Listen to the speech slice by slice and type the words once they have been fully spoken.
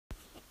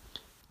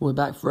We're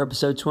back for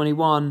episode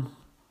 21,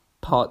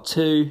 part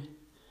 2.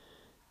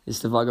 It's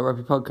the Vigo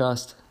Rugby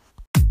podcast.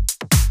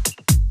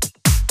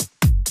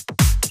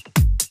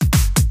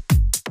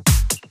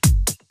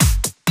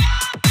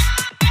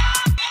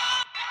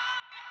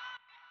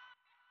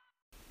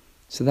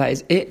 So that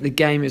is it. The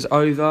game is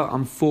over.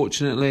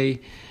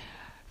 Unfortunately,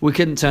 we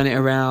couldn't turn it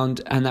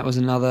around, and that was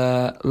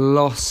another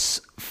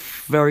loss,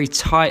 very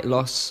tight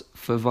loss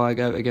for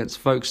Vigo against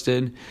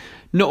Folkestone.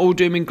 Not all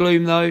doom and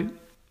gloom though.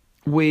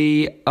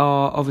 We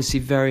are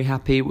obviously very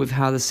happy with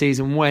how the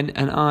season went,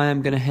 and I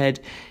am going to head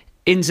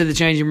into the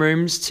changing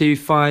rooms to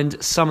find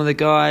some of the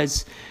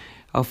guys.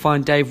 I'll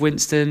find Dave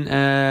Winston,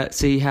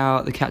 see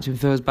how the captain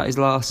feels about his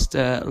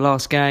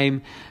last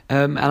game.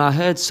 And I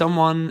heard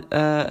someone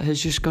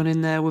has just gone in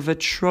there with a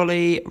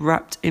trolley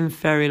wrapped in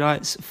fairy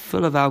lights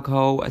full of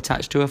alcohol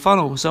attached to a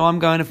funnel. So I'm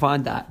going to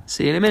find that.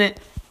 See you in a minute.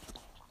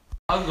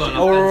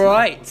 All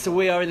right, so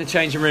we are in the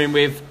changing room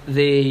with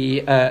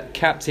the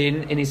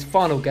captain in his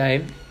final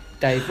game,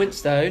 Dave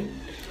Winstone.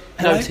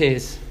 Hello? No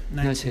tears.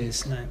 No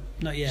tears. No,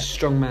 not yet.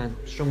 Strong man.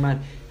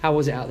 How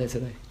was it out there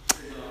today?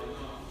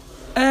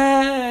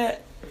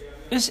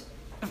 It's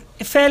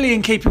fairly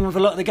in keeping with a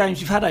lot of the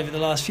games we've had over the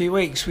last few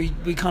weeks. We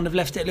kind of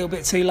left it a little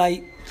bit too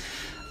late.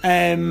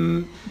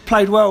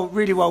 Played well,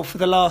 really well for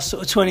the last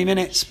sort of 20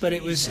 minutes, but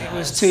it was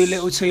too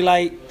little, too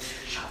late.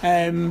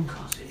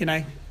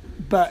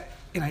 But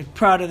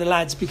proud of the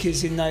lads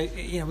because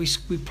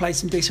we played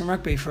some decent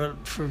rugby for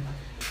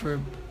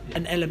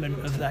an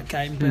element of that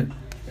game,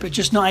 but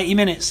just not 80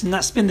 minutes, and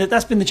that's been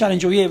the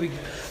challenge all year.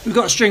 We've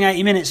got to string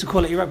 80 minutes of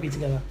quality rugby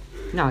together.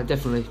 No,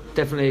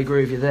 definitely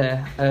agree with you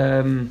there.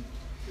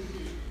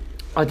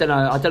 I don't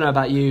know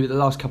about you. The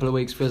last couple of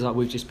weeks feels like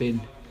we've just been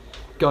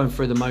going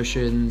through the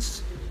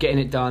motions, getting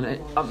it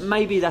done.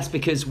 Maybe that's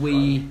because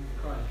we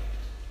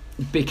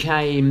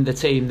became the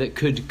team that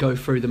could go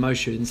through the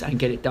motions and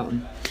get it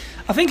done.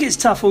 I think it's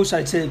tough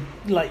also to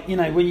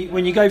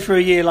when you go through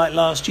a year like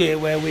last year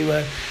where we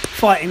were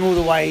fighting all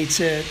the way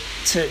to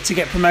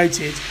get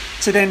promoted,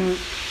 to then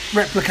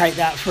replicate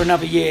that for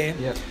another year.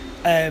 Yep.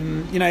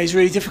 Is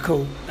really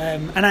difficult.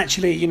 And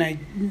actually,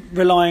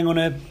 relying on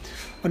a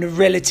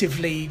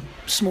relatively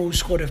small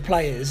squad of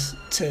players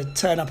to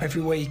turn up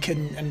every week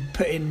and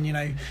put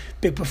in,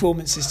 big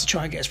performances to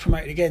try and get us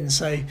promoted again.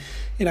 So,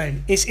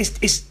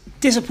 it's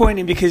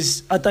disappointing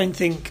because I don't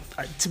think,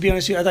 to be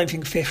honest with you, I don't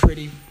think fifth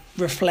really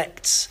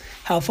reflects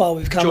how far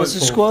we've come as a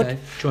squad.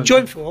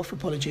 Joint fourth,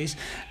 apologies.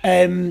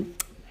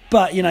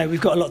 But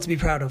we've got a lot to be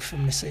proud of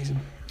from this season.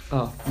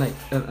 Oh, mate,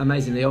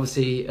 amazingly.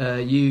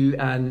 Obviously, you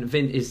and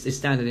Vin is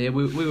standing here.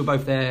 We were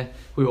both there.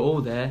 We were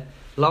all there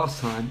last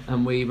time,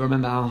 and we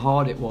remember how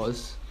hard it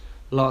was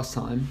last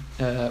time.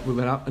 We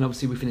went up, and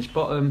obviously we finished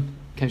bottom,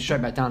 came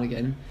straight back down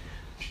again.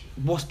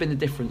 What's been the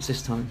difference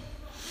this time?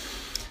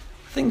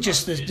 I think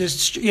just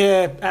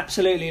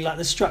absolutely. Like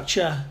the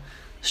structure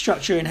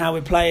in how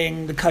we're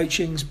playing, the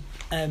coachings.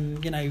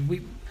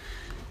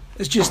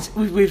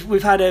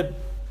 We've had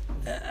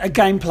a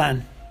game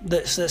plan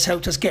that's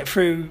helped us get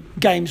through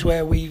games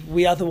where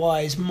we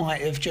otherwise might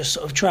have just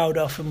sort of trailed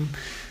off. And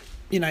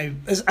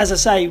as I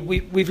say,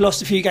 we've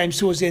lost a few games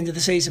towards the end of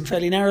the season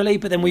fairly narrowly,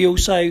 but then we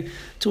also,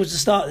 towards the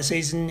start of the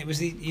season, it was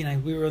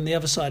we were on the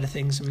other side of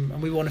things, and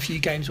we won a few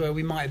games where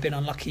we might have been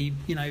unlucky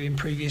in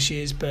previous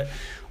years, but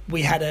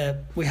we had a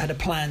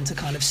plan to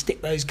kind of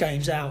stick those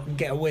games out and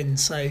get a win.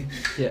 So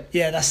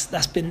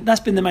that's been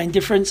the main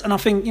difference. And I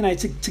think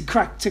to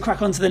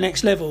crack onto the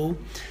next level,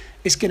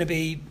 it's going to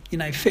be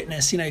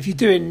fitness. If you're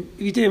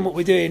doing what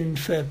we're doing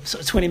for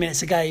sort of 20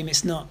 minutes a game,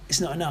 it's not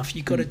enough.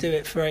 You've got to do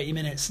it for 80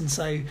 minutes. And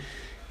so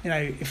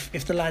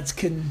if the lads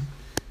can,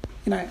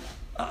 I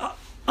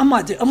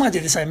might do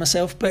the same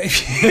myself. But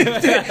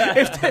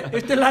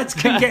if the lads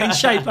can get in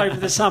shape over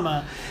the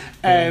summer,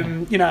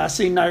 I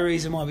see no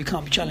reason why we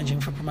can't be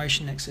challenging for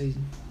promotion next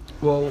season.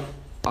 Well,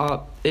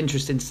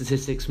 interesting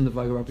statistics from the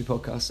Vigo Rugby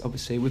podcast.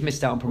 Obviously, we've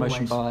missed out on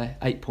promotion by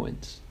 8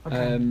 points,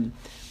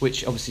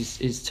 which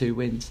obviously is 2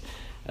 wins.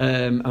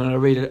 I'm going to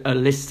read a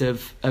list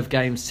of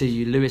games to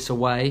you. Lewis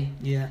away,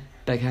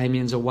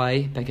 Beghamians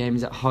away,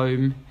 Beghamians at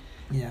home.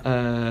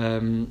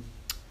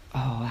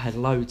 I had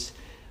loads.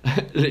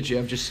 Literally,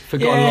 I've just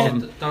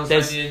forgotten.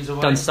 There's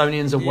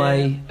Dunstonians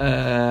away,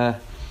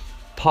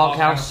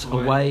 Parkhouse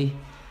away.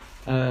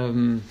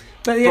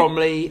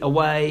 Bromley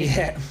away.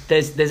 Yeah.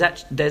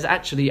 There's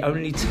actually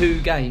only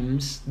 2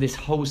 games this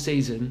whole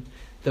season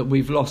that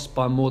we've lost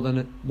by more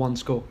than one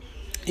score.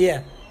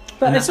 Yeah,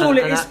 but that's all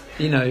it is.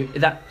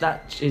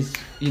 That is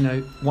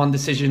one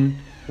decision,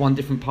 one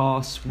different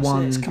pass,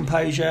 it's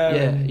composure.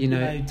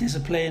 And,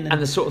 discipline,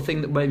 and the sort of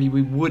thing that maybe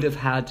we would have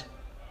had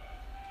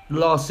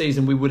last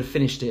season. We would have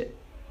finished it,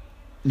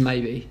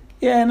 maybe.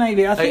 Yeah,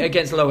 maybe. I think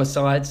against lower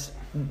sides.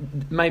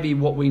 Maybe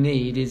what we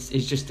need is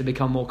just to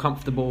become more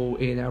comfortable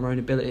in our own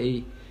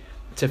ability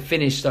to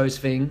finish those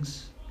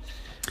things.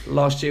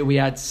 Last year we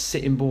had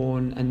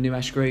Sittingbourne and New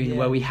Ash Green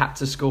where we had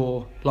to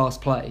score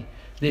last play.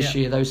 This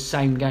year, those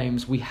same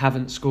games, we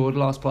haven't scored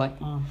last play.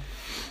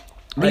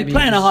 You're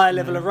playing a higher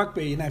level of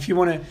rugby. If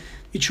you're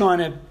trying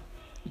to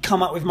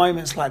come up with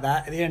moments like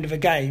that at the end of a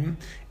game,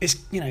 it's,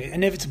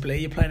 inevitably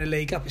you're playing a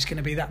league up, it's going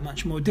to be that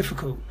much more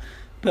difficult.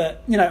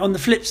 But, on the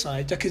flip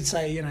side, I could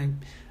say,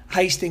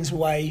 Hastings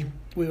away,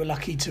 we were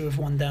lucky to have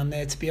won down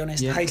there, to be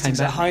honest. Yeah,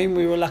 Hastings at home,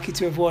 we were lucky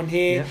to have won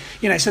here.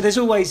 Yeah. So there's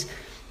always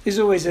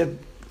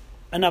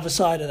another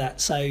side of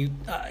that. So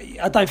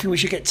I don't think we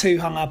should get too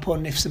hung up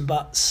on ifs and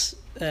buts.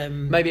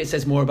 Maybe it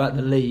says more about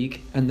the league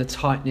and the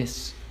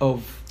tightness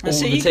of all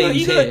the teams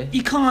here.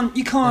 You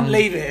can't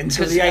leave it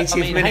until the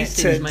 80th minute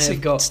Hastings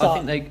to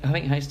start. I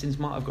think Hastings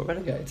might have got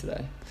relegated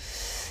today.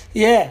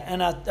 Yeah,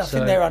 and I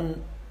think they're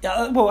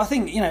I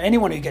think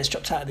anyone who gets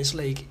dropped out of this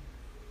league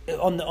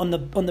on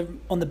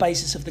the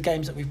basis of the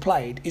games that we've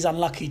played is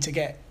unlucky to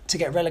get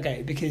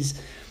relegated, because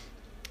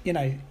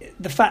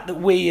the fact that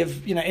we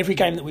have, every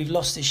game that we've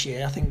lost this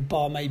year, I think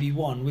bar maybe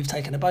one, we've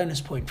taken a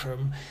bonus point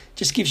from,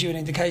 just gives you an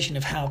indication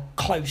of how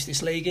close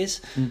this league is.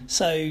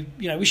 So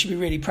we should be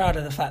really proud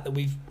of the fact that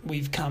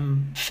we've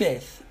come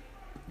fifth,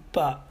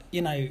 but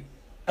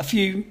a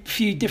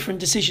few different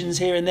decisions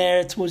here and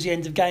there towards the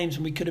end of games,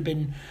 and we could have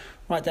been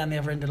right down the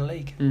other end of the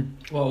league.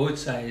 What I would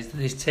say is that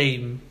this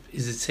team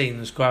is a team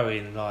that's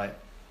growing, like,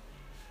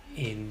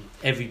 in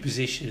every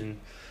position.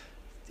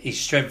 It's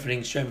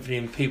strengthening.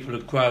 People are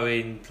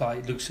growing.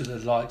 Like, looks at the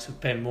likes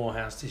of Ben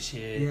Morehouse this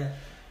year. Yeah.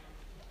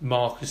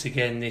 Marcus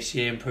again this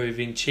year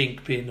improving.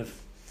 Chink being a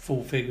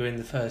full figure in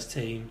the first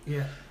team.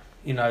 Yeah.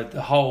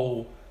 The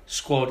whole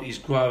squad is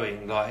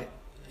growing. Like,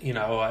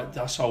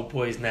 us old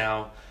boys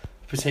now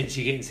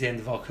potentially getting to the end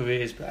of our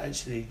careers, but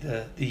actually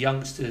the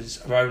youngsters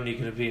are only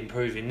going to be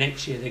improving.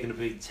 Next year they're going to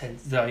be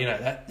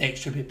that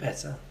extra bit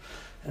better,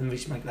 and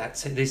which make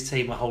this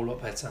team a whole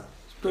lot better.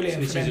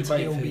 Brilliant for them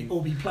to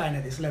all be playing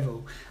at this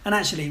level. And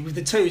actually with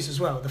the twos as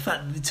well, the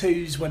fact that the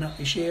twos went up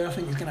this year, I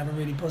think is going to have a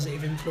really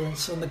positive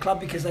influence on the club,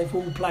 because they've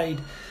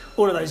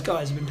all of those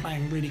guys have been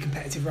playing really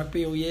competitive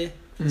rugby all year.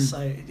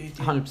 So it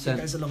 100%. It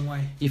goes a long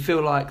way. You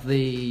feel like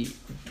the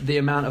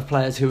amount of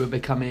players who are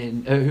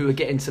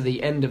getting to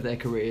the end of their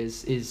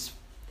careers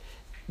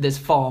there's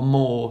far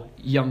more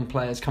young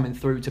players coming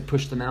through to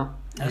push them out.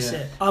 That's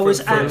it. For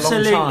a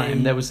long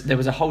time, there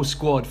was a whole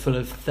squad full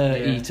of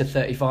 30 to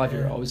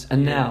 35-year-olds,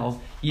 and now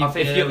as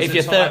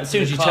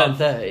soon as you turn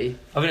 30,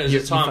 I think it was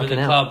a time in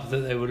the club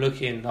that they were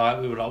looking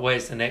like, we were like,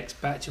 where's the next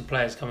batch of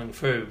players coming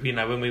through?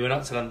 When we went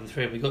up to London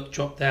 3, we got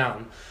dropped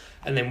down,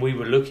 and then we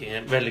were looking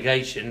at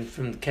relegation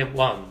from Kent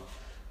 1,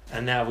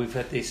 and now we've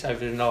had this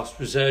over the last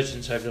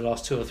resurgence over the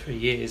last 2 or 3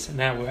 years, and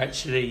now we're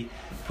actually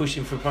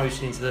pushing for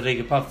promotion into the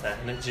league above that,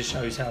 and it just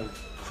shows how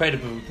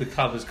credible the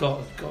club has got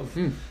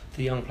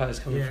the young players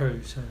coming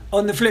through. So.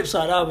 On the flip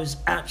side, I was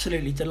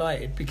absolutely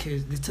delighted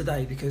because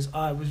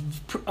I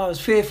was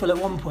fearful at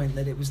one point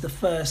that it was the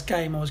first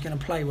game I was going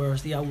to play where I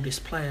was the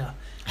oldest player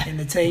in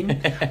the team,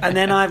 and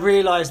then I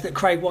realised that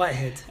Craig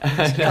Whitehead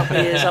was a couple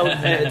of years older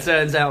than me. It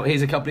turns out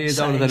he's a couple of years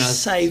older than us.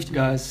 Saved me.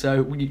 Guys,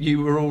 so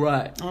you were all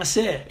right. That's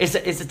it. It's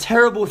a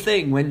terrible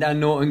thing when Dan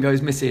Norton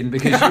goes missing,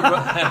 because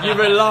you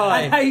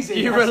rely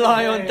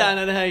on Dan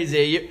and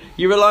Hazy.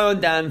 You rely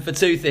on Dan for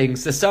two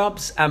things: the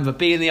subs and for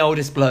being the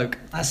oldest bloke.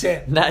 That's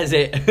it. That is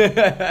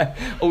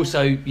it.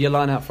 Also, your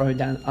line-out throwing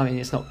down, I mean,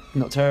 it's not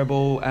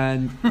terrible,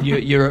 and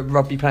your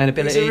rugby playing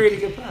ability He's a really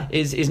good player.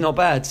 is not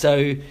bad.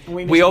 So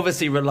we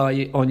obviously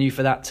rely on you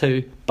for that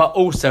too. But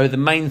also the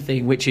main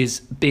thing, which is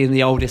being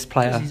the oldest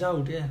player. Because he's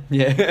old, yeah.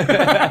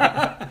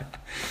 Yeah.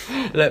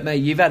 Look,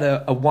 mate, you've had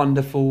a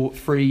wonderful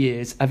 3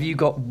 years. Have you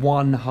got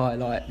one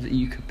highlight that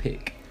you could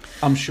pick?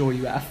 I'm sure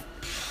you have.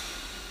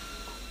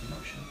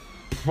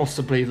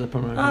 Possibly the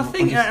promotion. I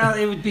think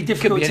it would be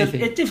difficult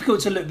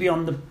to look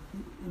beyond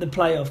the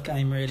playoff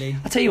game, really.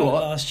 I tell you what,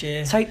 last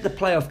year. Take the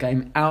playoff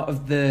game out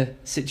of the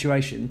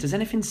situation. Does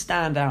anything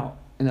stand out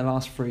in the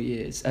last 3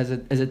 years as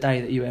a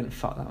day that you went,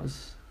 fuck, that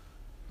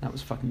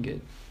was fucking good?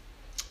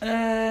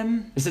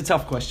 It's a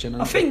tough question.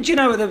 I think,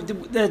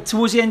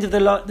 towards the end of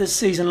the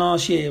season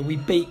last year, we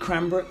beat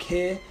Cranbrook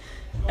here,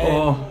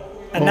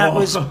 and that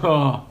was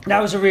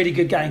a really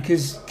good game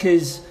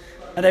because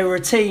they were a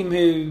team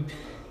who.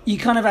 You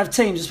kind of have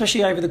teams,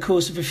 especially over the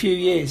course of a few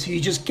years, who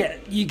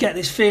you get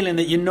this feeling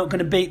that you're not going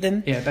to beat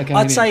them. Yeah,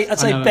 I'd say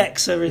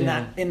Becks are in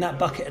that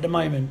bucket at the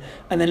moment.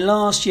 And then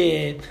last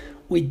year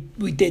we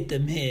did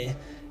them here,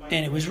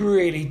 and it was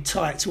really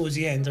tight towards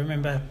the end. I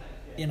remember,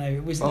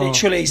 it was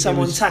literally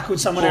someone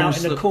tackled someone out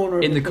in the corner.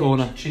 In the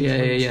corner,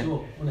 yeah.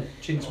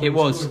 It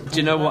was. Do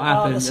you know what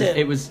happened?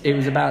 It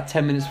was about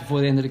 10 minutes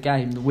before the end of the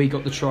game that we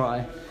got the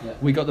try. Yeah.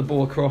 We got the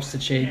ball across the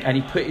Chink, and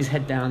he put his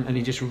head down and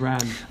he just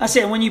ran. That's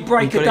it. And when you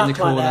break a duck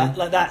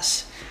like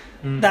that,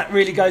 that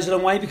really goes a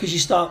long way, because you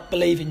start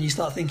believing, you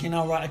start thinking,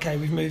 oh right, okay,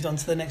 we've moved on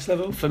to the next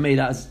level. For me,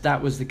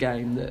 that was the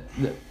game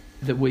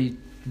that we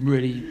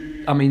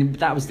really. I mean,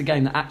 that was the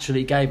game that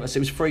actually gave us. It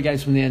was 3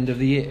 games from the end of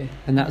the year,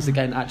 and that was the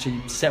game that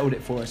actually settled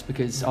it for us.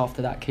 Because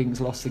after that,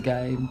 Kings lost the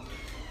game.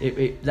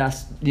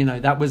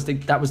 That was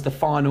the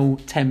final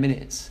 10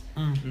 minutes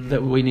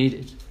that we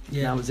needed.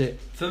 Yeah, that was it.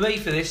 For me,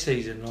 for this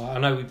season, I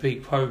know we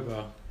beat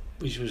Crowborough,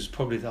 which was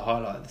probably the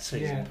highlight of the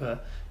season. Yeah.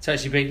 But to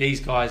actually beat these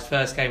guys,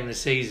 first game of the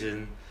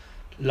season,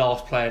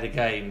 last play of the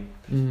game.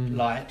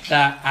 Like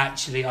that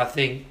actually, I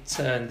think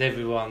turned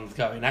everyone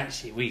going.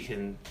 Actually, we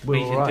can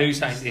do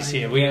something this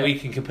year. We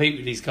can compete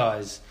with these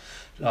guys.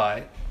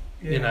 Like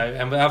you know,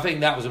 and I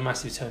think that was a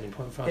massive turning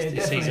point for us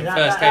this season.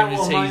 First game of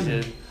the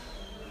season.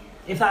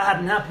 If that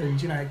hadn't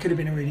happened, you know, it could have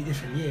been a really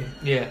different year.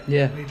 Yeah,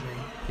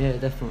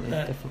 definitely.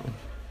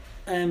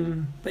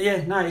 But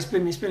yeah, no, it's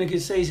been a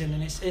good season,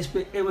 and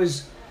it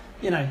was,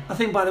 you know, I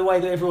think by the way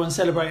that everyone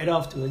celebrated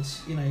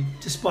afterwards, you know,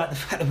 despite the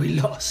fact that we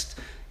lost,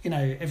 you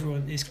know,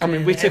 everyone is. I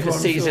mean, we took a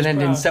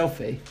season-ending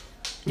selfie.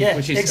 Yeah,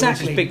 which is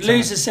exactly. Big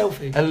loser's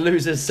selfie. A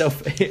loser's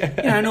selfie. You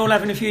know, and all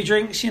having a few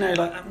drinks. You know,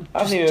 like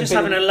just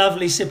having a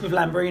lovely sip of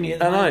Lambrini.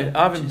 I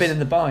haven't been in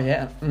the bar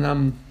yet,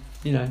 and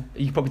you know,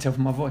 you can probably tell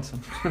from my voice,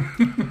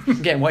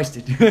 I'm getting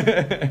wasted.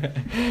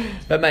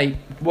 But mate,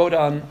 well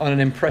done on an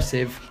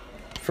impressive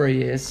 3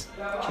 years.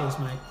 Cheers,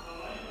 mate.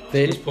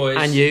 Vin, cheers, boys.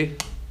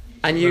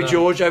 And you,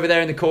 George, over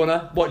there in the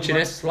corner, watching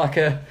us like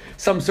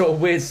some sort of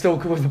weird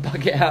stalker with a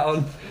bucket hat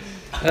on.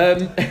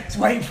 It's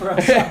waiting for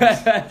us.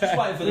 Just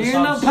waiting for the You're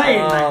not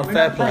paying, mate. We're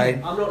fair not play.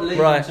 paying. I'm not leaving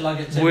Right, until I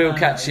get 10 we'll pounds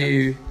catch out,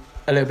 you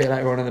a little bit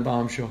later on in the bar,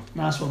 I'm sure.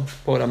 Nice one.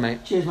 Well done,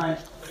 mate. Cheers, mate.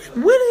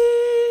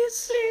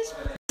 Willies!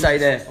 Stay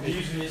there.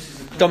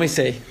 Dommy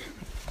C,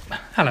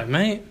 Hello,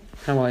 mate.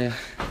 how are you?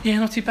 Yeah,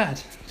 not too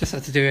bad. Just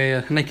had to do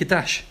a naked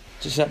dash.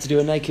 Just had to do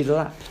a naked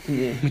lap, didn't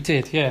you? We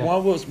did, yeah. Why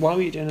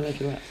were you doing a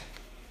naked lap?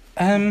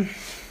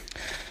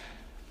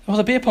 Well,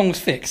 the beer pong was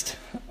fixed,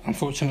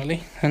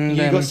 unfortunately, and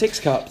You got six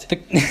cupped.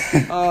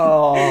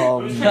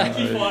 Oh,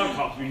 55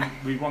 cups,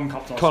 we one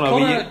cupped off. Connor, were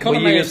you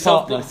may his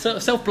have partner?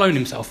 self-blown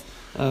himself.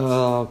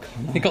 Oh,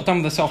 Connor. He got done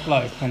with a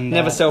self-blow. And,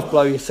 Never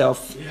self-blow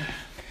yourself.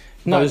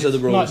 Those are the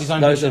rules.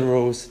 Those are the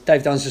rules.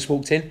 Dave Dunn's just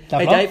walked in.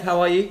 Hey Dave,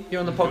 how are you? You're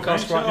on the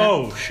podcast right now.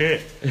 Oh,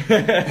 shit.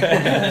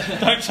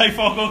 Don't say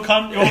fuck or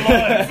cunt, you're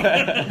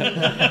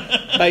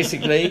live.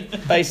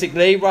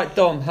 Basically. Right,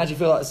 Dom, how do you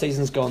feel like the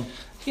season's gone?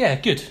 Yeah,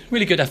 good.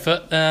 Really good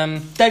effort.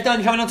 Dave Dunn,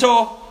 you coming on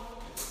tour?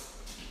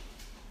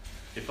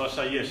 If I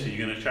say yes, are you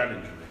going to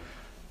challenge me?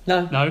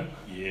 No.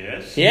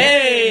 Yes.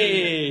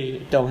 Yay!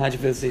 Dom, how do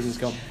you feel the season's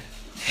gone?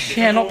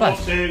 Yeah, not bad.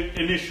 What's their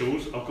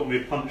initials? I've got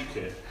me a punch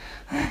kit.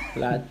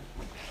 Lad.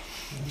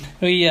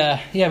 We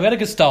had a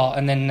good start,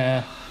 and then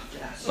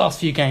last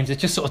few games it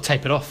just sort of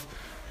tapered off.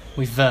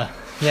 We've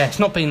it's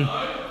not been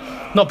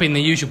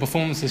the usual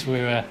performances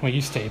we're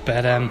used to,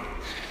 but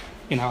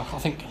you know, I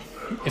think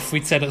if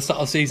we'd said at the start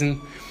of the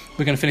season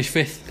we're going to finish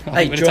fifth, I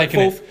think we'd have taken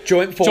it.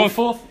 Joint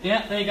fourth.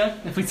 Yeah, there you go.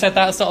 If we'd said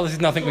that at the start of the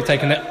season, I think we'd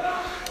taken it.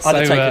 I'd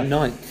have taken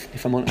ninth,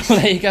 if I'm honest. Well,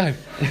 there you go.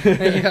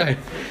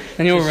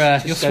 And you're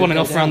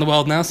swanning off around the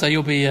world now, so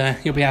you'll be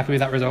happy with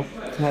that result.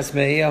 That's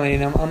me. I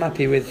mean, I'm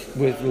happy with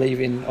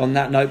leaving on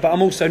that note, but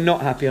I'm also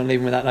not happy on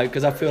leaving with that note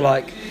because I feel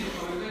like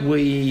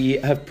we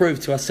have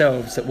proved to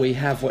ourselves that we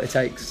have what it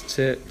takes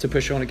to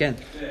push on again.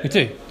 We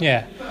do,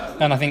 yeah.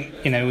 And I think,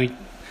 you know,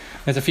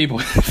 there's a few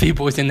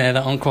boys in there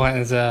that aren't quite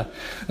as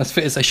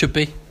fit as they should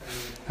be.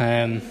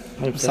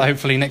 So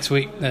hopefully next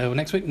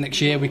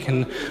year we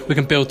can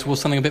build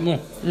towards something a bit more.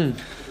 Do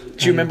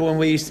you remember when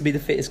we used to be the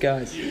fittest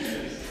guys?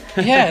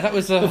 Yeah, that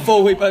was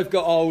before we both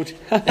got old.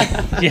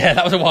 Yeah,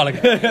 that was a while ago.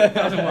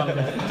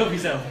 Talk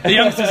yourself. The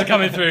youngsters are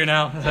coming through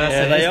now.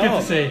 Yeah, they are. Good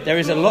to see. There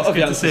is a lot of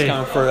youngsters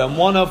coming through, and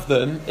one of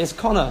them is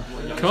Connor.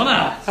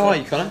 How are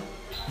you, Connor?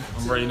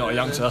 I'm really not a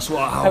youngster, that's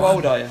what. How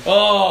old are you?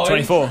 Oh,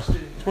 24.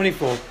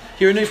 24.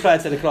 You're a new player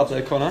to the club,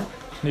 though, Connor.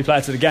 New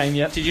player to the game,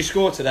 yeah. Did you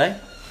score today?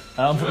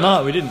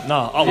 No, we didn't.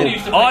 No, I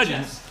used to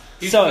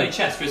play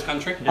chess for his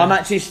country. Yeah. I'm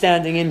actually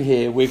standing in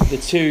here with the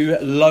two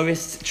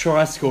lowest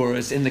try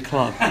scorers in the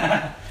club.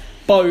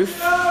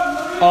 Both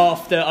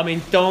after, I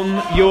mean,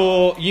 Dom,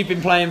 you've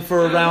been playing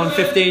for around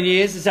 15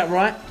 years, is that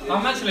right?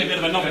 I'm actually a bit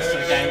of a novice to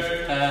the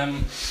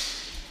game.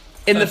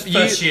 In the first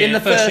first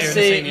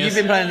year, team, you've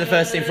been playing in the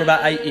first team for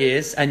about 8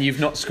 years and you've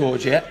not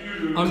scored yet.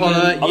 Connor,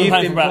 I've you've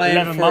been been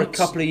playing for months.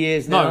 a couple of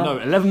years now. No,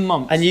 11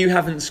 months. And you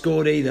haven't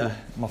scored either.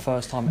 My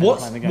first time ever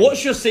playing the game.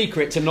 What's your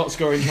secret to not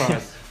scoring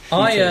tries?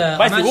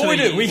 Basically, what we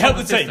do, we help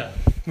the team.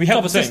 We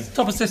help the team.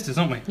 Top assisters,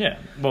 aren't we? Yeah.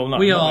 Well, no.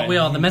 We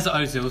are the Mesut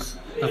Ozils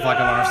of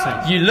Vigo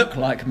RFC. You look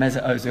like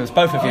Mesut Ozils,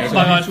 both of you.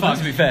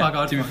 To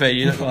be fair,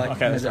 you look like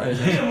Mesut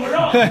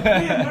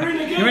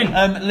Ozils. You're in.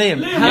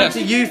 Liam, how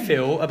do you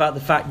feel about the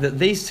fact that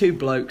these two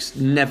blokes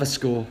never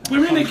score?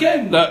 We're in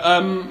again. No,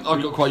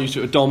 I got quite used to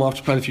it with Dom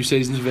after playing a few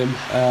seasons with him.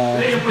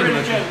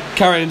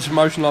 Carrying into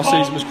promotion last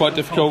season was quite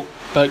difficult.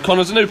 But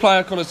Connor's a new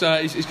player. Connor's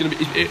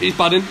he's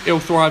budding. He'll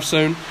thrive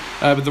soon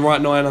with the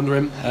right 9 under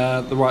him,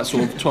 the right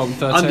sort of 12 and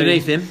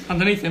 13.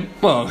 Underneath him.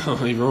 Well,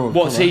 either or.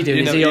 What's he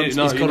doing? Is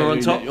Connor on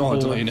top? I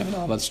don't know. You never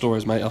know about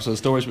stories, mate. I'll say the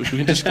stories which we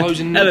can disclose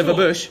in. Hell of a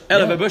bush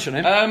on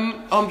him.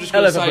 I'm just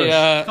going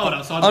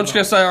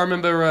to say. I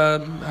remember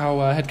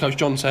our head coach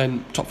John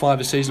saying top 5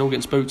 this season, all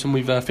getting spooked, and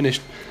we've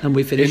finished. And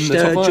we finished in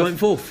the top 5. joint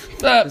fourth.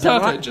 Perfect.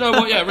 Right? Do you know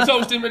what? Yeah,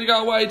 results didn't really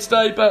go away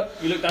today, but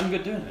We look damn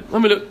good doing it.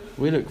 when we look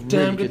Damn really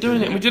good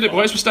doing it. And we did it,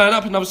 boys. We're staying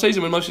up another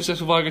season with the most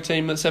successful Vigo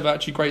team that's ever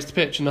actually graced the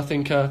pitch, and I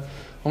think I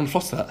want to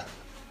foster that.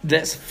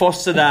 let's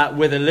foster that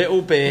with a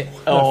little bit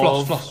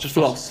of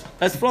floss.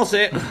 Let's floss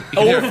it.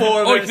 All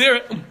four of us. Hear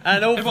it.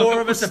 And all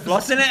four of us are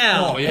flossing it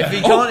out. Oh, yeah. If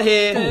you can't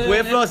hear,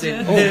 we're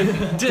flossing.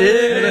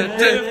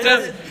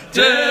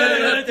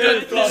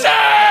 Floss.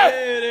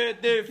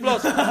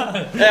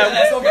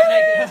 Let's all get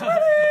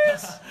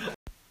naked.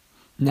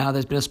 Now,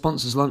 there's been a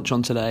sponsors' lunch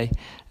on today,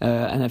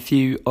 and a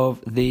few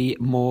of the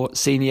more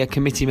senior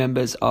committee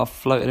members are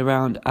floating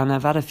around, and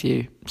I've had a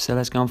few, so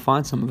let's go and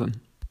find some of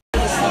them.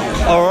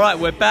 All right,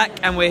 we're back,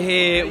 and we're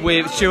here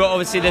with Stuart.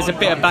 Obviously, there's a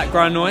bit of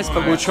background noise,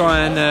 but we'll try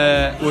and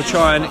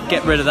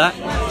get rid of that.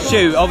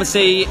 Stu,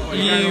 obviously,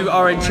 you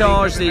are in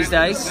charge these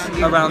days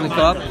around the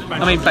club.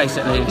 I mean,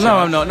 basically. No,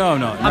 I'm not.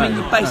 I mean,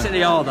 you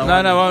basically are, though. No,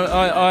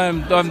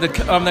 I'm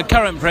the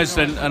current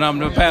president, and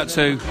I'm about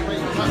to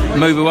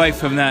move away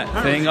from that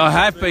thing. I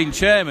have been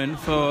chairman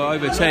for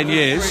over 10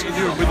 years,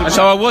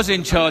 so I was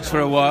in charge for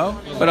a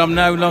while, but I'm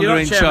no longer You're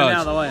not in chairman charge.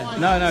 now, though, are you?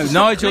 No, Stop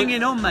Nigel.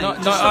 clinging on, mate.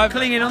 Stop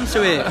clinging on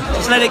to it.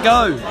 Just let it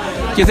go.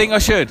 Do you think I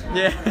should?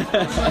 Yeah.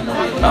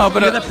 Oh,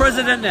 but You're the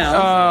president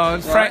now.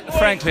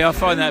 Frankly, I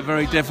find that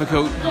very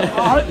difficult.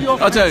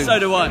 I do. So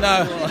do I.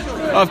 No,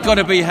 I've got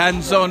to be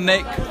hands-on,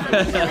 Nick.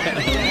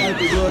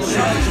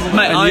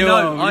 Mate, And you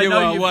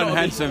are one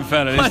handsome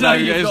fella. There's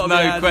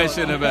no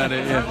question about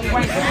it.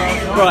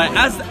 Yeah. Right,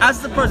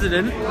 as the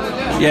president,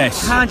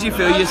 Yes. how do you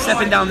feel? You're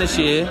stepping down this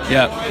year.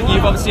 Yeah.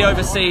 You've obviously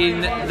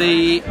overseen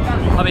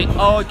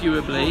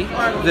arguably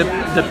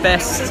the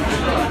best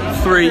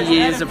 3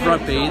 years of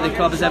rugby the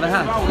club has ever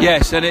had.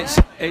 Yes, and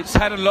it's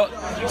had a lot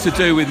to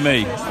do with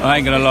me. I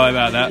ain't going to lie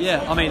about that.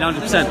 Yeah, I mean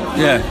 100%.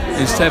 Yeah,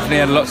 it's definitely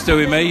had a lot to do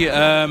with me.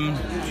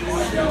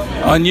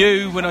 I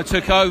knew when I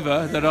took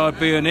over that I'd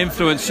be an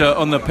influencer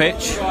on the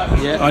pitch.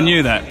 Yeah. I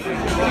knew that.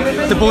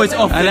 The boys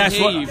often And that's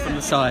hear what- you from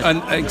the side.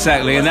 And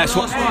exactly, and that's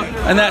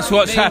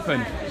what's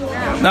happened.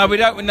 No, we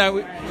don't. No,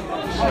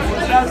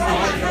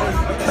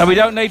 we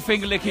don't need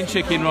finger licking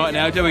chicken right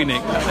now, do we,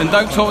 Nick? And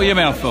don't talk with your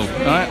mouth full. All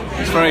right,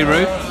 it's very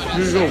rude.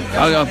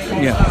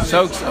 Yeah.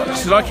 So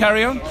should I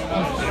carry on?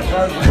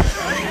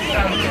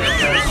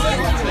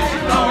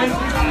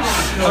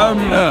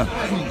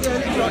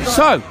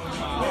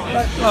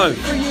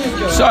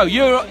 So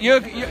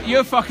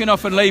you're fucking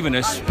off and leaving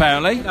us,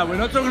 apparently. No, we're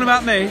not talking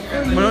about me.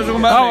 We're not talking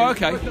about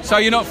me. Okay. So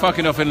you're not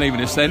fucking off and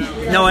leaving us then?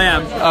 No, I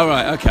am. All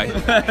right. Okay.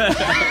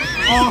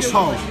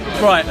 Arsehole.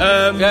 Right,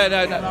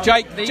 No.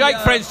 Jake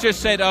French just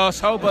said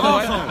arsehole, by the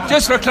way.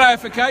 Just for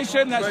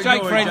clarification, that's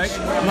Jake French.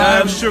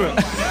 Stuart.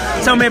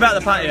 tell me about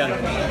the patio.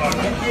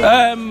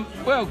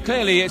 Well,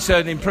 clearly it's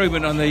an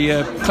improvement on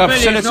the club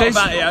Clearly facilities. it's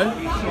not a patio.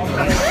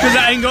 Because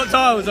it ain't got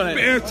tiles on it.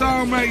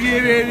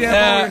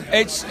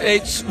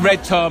 It's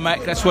red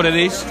tarmac, that's what it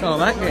is.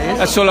 Tarmac, it is.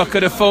 That's all I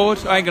could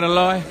afford, I ain't going to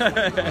lie.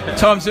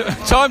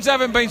 Times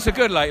haven't been so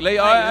good lately. You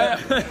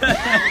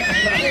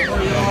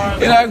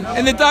know,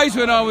 in the days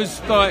when I was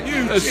like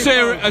a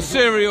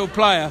serial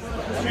player,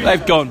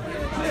 they've gone.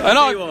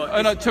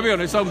 And to be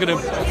honest, I'm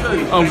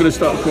gonna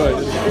start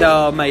crying.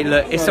 No, mate,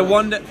 look, it's a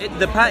wonder.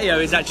 The patio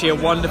is actually a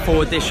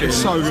wonderful addition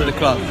to the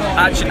club.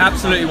 Actually,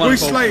 absolutely We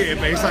wonderful. slate it,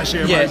 but it's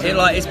actually amazing.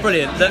 Yeah, it's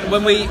brilliant.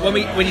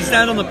 When you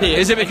stand on the pitch.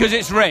 Is it because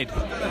it's red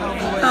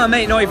No,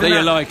 mate, not even that that.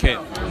 you like it?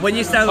 When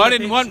you stand on I the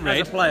didn't pitch want as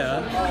red. a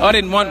player, I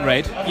didn't want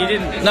red. you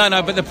didn't.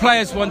 No, but the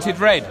players wanted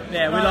red.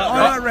 Yeah, we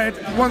I like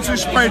red. Once we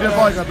spray the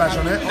Vigo badge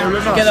on it, it'll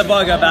look nice. Get the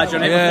Vigo badge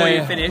on it Yeah, before you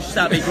yeah. finish.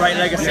 That'd be a great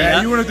legacy. Yeah,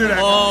 that. you wanna do that.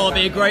 Oh, it'd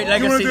be a great You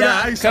want legacy. to do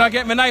that? That. ASAP? Can I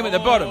get my name at the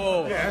bottom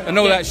and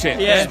all that shit?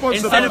 Yeah,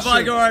 Sponsored instead of by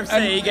Vigo RFC,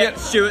 And- you get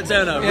Stuart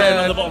Turner written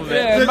on the bottom of it.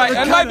 Yeah, The and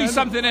maybe cannon-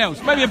 something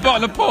else. Maybe a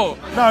bottle of port.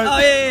 No, Oh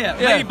yeah.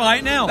 Maybe buy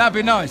it now. That'd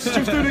be nice. just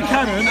do the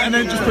cannon and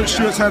then just put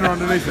Stuart Turner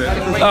underneath it.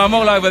 Oh, I'm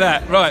all over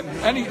that. Right.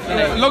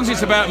 As long as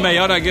it's about me,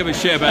 I don't give a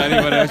shit about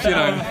anyone else, you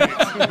know.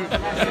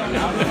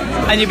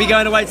 And you'll be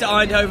going away to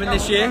Eindhoven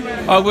this year.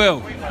 I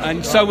will.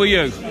 And so will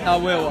you. I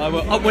will.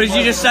 Oh, what did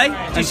you just say? Did you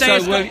And say so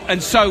it's will, got...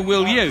 and so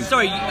will you.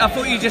 Sorry, I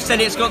thought you just said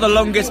it's got the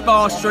longest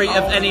bar street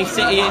of any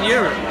city in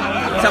Europe. Is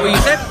that what you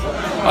said?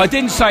 I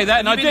didn't say that,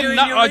 and I been didn't doing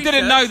know, your I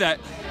didn't know that.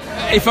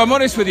 If I'm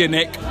honest with you,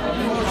 Nick,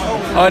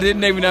 I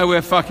didn't even know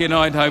where fucking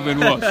Eindhoven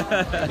was.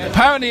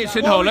 Apparently it's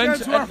in Holland.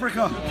 Go to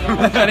Africa.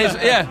 And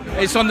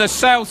it's on the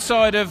south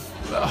side of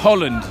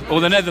Holland, or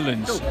the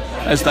Netherlands,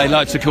 as they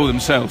like to call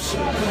themselves.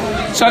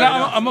 So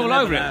I'm all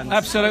over it. Netherlands.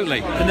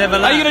 Absolutely. The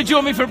Netherlands. Are you going to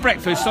join me for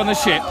breakfast on the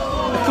ship?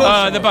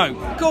 The boat?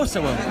 Of course I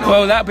will.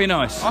 Well, that'd be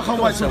nice. I can't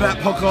wait till that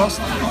podcast.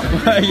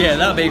 Yeah,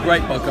 that'd be a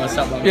great podcast.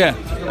 That one. Yeah.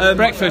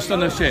 Breakfast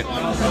on the ship.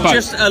 Boat.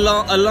 Just a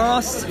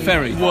last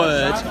Ferry.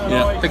 word,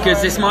 Yeah.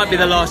 because this might be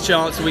the last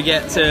chance we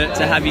get to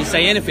have you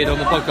say anything on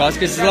the podcast,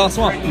 because it's the last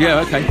one. Yeah,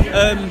 okay. If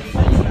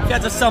you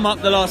had to sum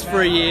up the last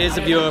 3 years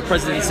of your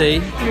presidency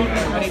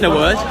in a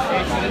word,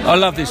 I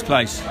love this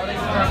place.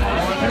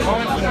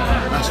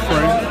 That's 3,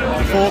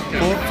 4.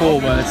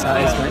 4 words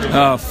that is, mate.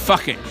 Oh,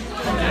 fuck it.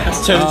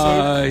 That's 2.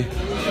 I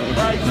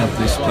love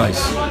this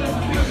place.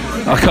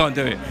 I can't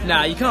do it.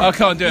 Nah, you can't. I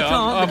can't do it. You can't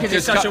I'm because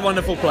it's just such a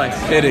wonderful place.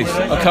 It is.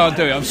 I can't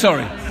do it. I'm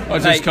sorry. I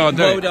just can't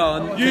do well it.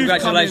 done.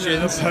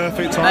 Congratulations.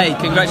 Perfect time. Hey,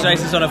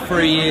 congratulations on a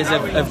 3 years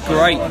of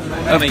great...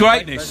 Of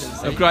greatness.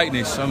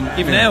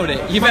 You've nailed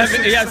it. You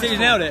absolutely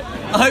nailed it.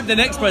 I hope the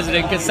next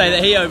president can say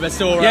that he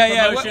oversaw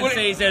a promotion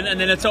season and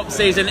then a top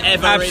season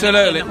ever.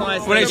 Absolutely. In the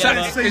highest Well, league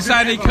ever. it's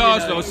Andy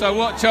Carswell, so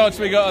what chance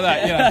we got of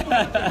that?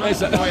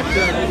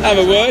 Have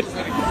a word.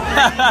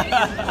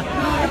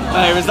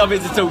 Hey, it was lovely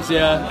to talk to you.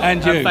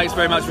 And you. Thanks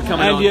very much for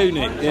coming on. And you,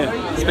 Nick.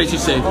 Yeah. Speak to you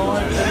soon.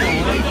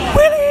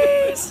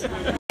 Willies!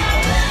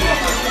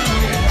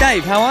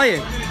 Dave, how are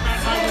you?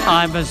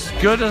 I'm as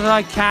good as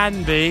I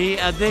can be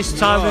at this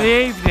time of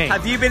the evening.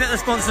 Have you been at the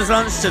sponsors'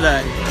 lunch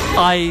today?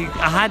 I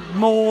had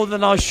more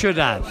than I should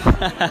have.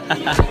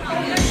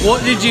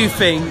 What did you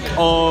think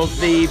of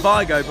the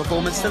Vigo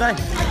performance today?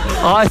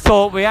 I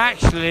thought we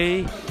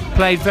actually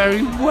played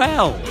very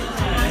well,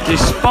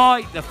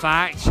 despite the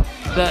fact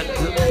that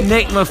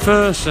Nick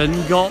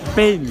McPherson got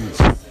binned.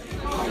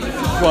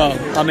 Well,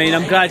 I mean,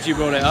 I'm glad you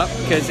brought it up,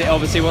 because it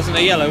obviously wasn't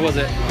a yellow, was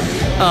it?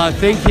 I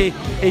think he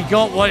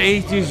got what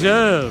he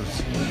deserved.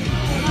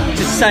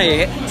 Just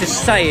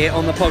say it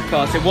on the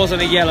podcast. It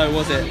wasn't a yellow,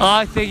 was it?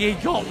 I think he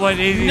got what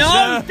he deserved.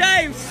 No,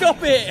 Dave, stop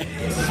it!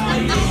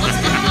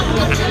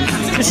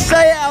 Just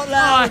say it out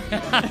loud.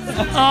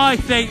 I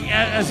think,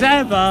 as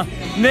ever,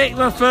 Nick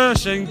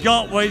McPherson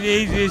got what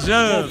he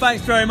deserved. Well,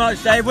 thanks very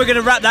much, Dave. We're going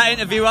to wrap that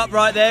interview up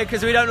right there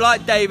because we don't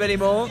like Dave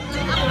anymore.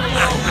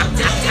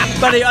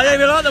 Buddy, I don't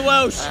even like the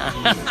Welsh.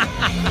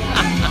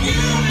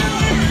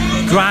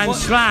 Grand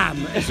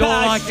Slam is all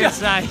I can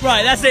say.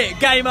 Right, that's it.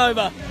 Game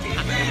over.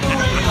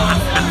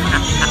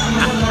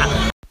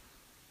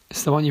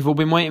 It's the one you've all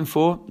been waiting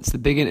for. It's the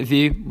big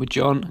interview with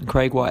John and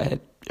Craig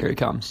Whitehead. Here it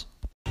comes.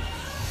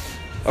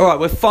 All right,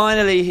 we're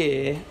finally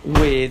here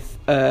with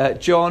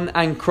John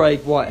and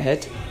Craig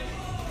Whitehead.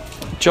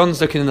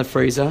 John's looking in the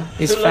freezer.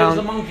 He's found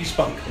a monkey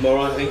spunk. I'm all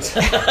right, thanks.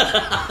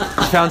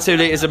 He's found 2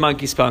 litres of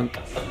monkey spunk.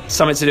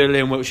 Something to do with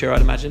Liam Wiltshire,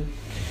 I'd imagine.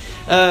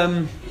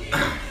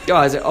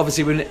 Guys,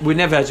 obviously we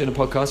never had you on a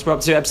podcast. We're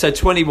up to episode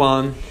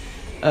 21.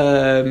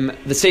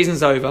 The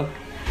season's over.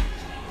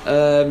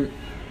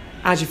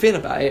 How do you feel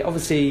about it?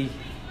 Obviously,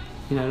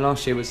 you know,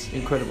 last year was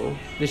incredible.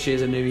 This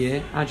year's a new year.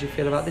 How do you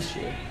feel about this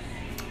year?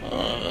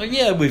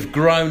 Yeah, we've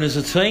grown as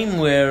a team.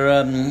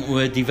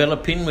 We're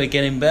developing. We're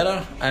getting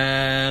better.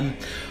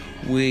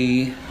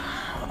 We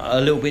are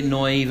a little bit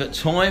naive at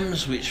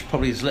times, which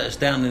probably has let us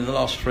down in the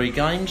last 3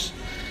 games.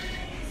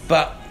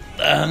 But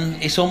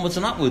it's onwards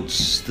and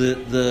upwards.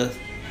 The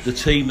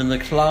team and the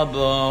club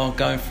are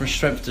going from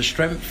strength to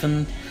strength,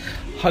 and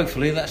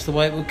hopefully that's the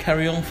way it will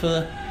carry on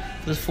for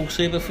the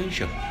foreseeable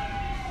future.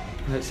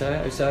 I hope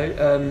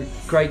so.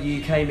 Craig,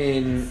 you came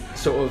in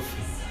sort of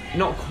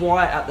not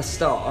quite at the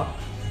start.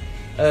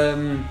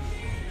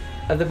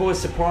 Have the boys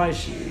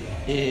surprised you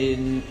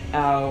in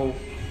how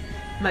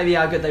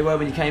good they were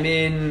when you came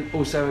in?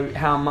 Also,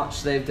 how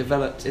much they've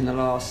developed in the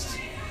last.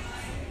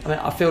 I mean,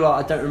 I feel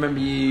like I don't remember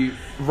you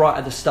right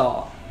at the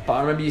start, but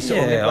I remember you sort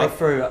of midway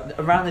through.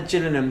 Around the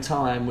Gillingham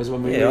time was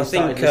when we really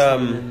started listening. I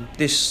think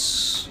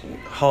this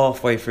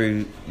halfway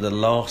through the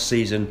last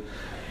season,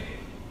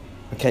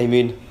 I came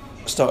in,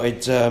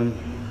 started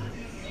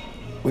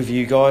with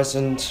you guys,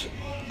 and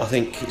I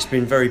think it's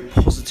been very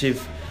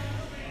positive.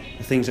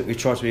 The things that we've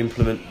tried to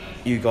implement,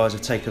 you guys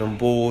have taken on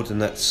board,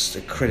 and that's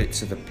a credit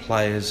to the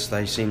players.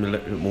 They seem a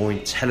little bit more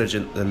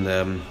intelligent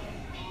than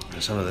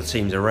some of the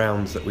teams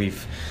around that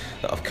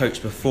I've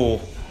coached before.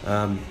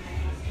 And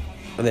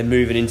then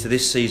moving into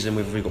this season,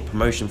 we've got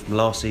promotion from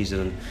last season,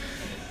 and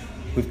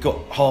we've got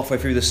halfway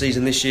through the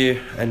season this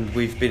year, and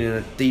we've been in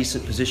a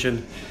decent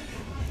position.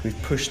 We've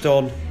pushed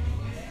on.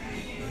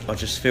 I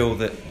just feel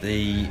that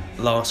the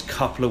last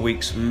couple of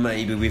weeks,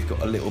 maybe we've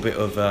got a little bit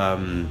of a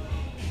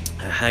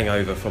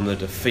hangover from the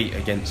defeat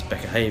against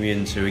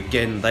Beckerhamians, who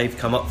again, they've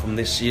come up from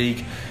this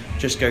league.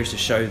 Just goes to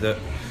show that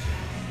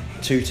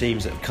 2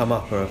 teams that have come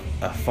up are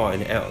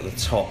fighting it out at the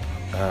top.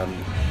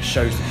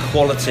 Shows the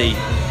quality.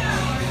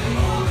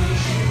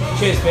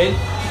 Cheers, Finn.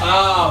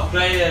 Oh,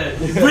 player.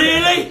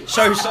 Really?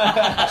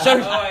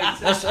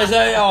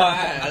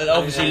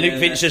 Obviously, Luke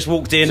Finch just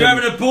walked in. So we're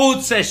having a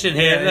board session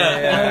here.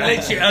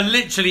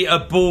 Literally a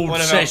board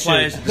One of session. our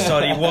players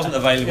decided he wasn't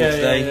available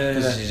today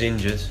because he's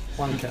injured.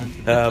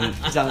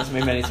 He's done it to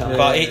me many times.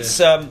 But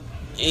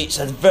it's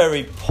a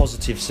very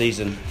positive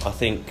season. I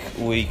think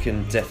we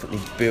can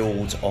definitely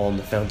build on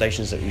the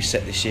foundations that we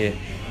set this year,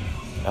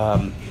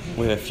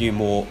 with a few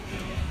more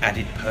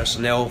added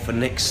personnel for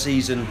next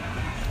season.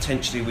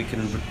 Potentially we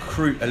can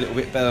recruit a little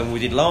bit better than we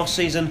did last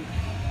season,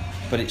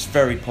 but it's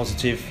very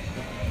positive.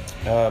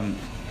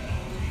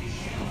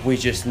 We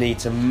just need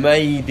to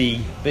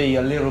maybe be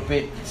a little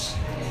bit.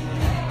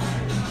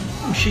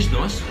 Oh, she's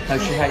nice. No,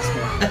 she hates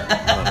me.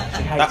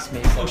 She hates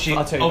me. So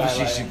I'll tell you Obviously, about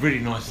it she's really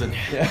nice then.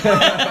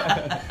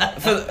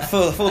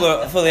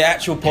 For the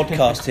actual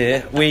podcast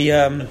here, we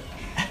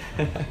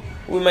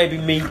maybe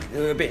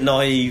a bit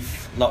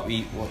naive, like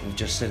what we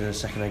just said a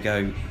second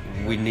ago.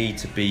 We need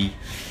to be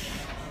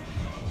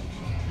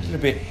a little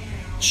bit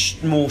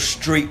more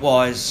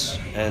streetwise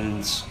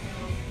and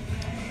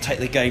take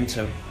the game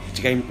to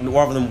game,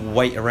 rather than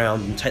wait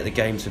around and take the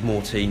game to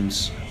more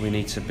teams, we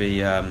need to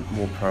be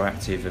more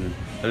proactive and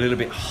a little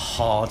bit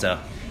harder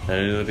and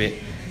a little bit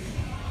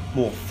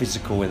more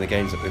physical in the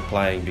games that we're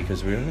playing,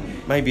 because we're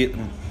maybe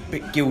a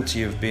bit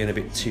guilty of being a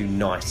bit too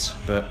nice,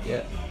 but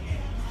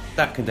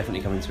that can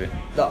definitely come into it.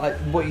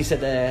 What you said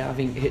there, I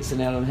think, hits the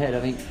nail on the head. I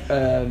think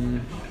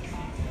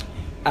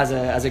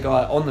as a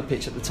guy on the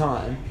pitch at the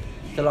time,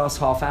 the last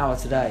half hour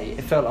today,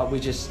 it felt like we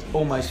just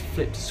almost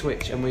flipped a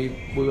switch and we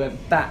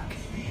went back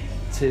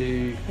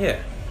to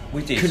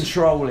we did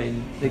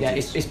controlling the game.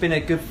 It's been a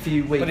good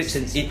few weeks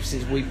since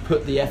we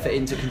put the effort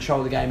in to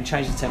control the game,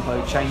 change the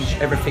tempo, change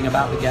everything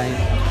about the game.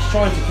 He's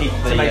trying to keep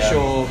to make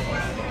sure we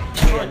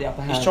get the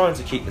upper hand. He's trying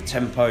to keep the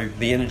tempo,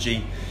 the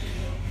energy,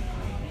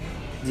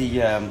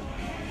 the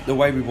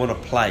way we want to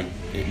play.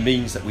 It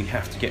means that we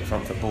have to get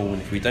front foot ball, and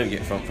if we don't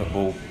get front foot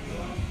ball,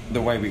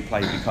 the way we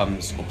play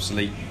becomes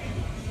obsolete.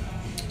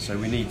 So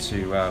we need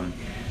to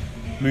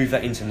move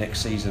that into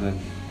next season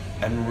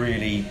and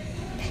really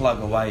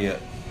plug away at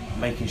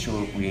making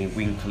sure we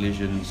win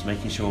collisions,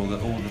 making sure that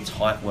all the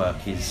tight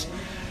work is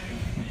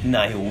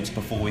nailed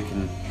before we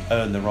can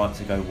earn the right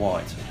to go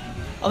wide.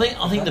 I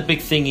think the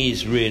big thing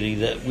is really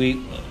that we,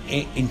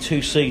 in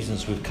 2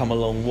 seasons, we've come a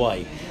long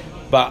way,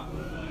 but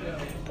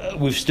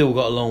we've still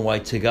got a long way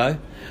to go.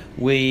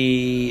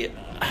 We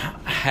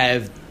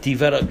have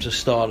developed a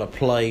style of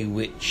play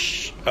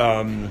which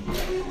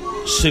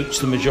suits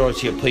the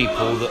majority of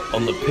people that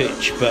on the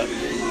pitch, but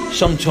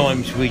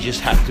sometimes we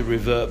just have to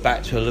revert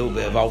back to a little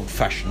bit of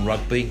old-fashioned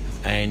rugby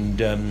and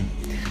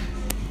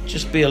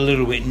just be a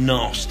little bit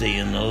nasty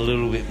and a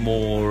little bit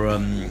more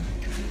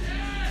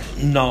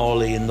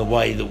gnarly in the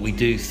way that we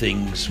do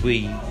things.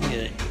 We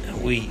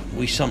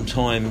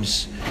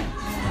sometimes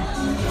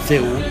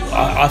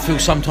I feel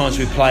sometimes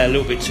we play a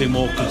little bit too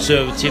more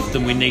conservative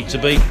than we need to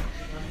be,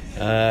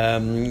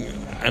 and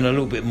a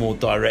little bit more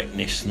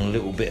directness and a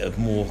little bit of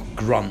more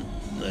grunt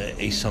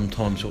is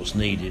sometimes what's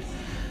needed.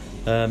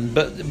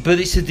 But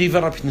it's a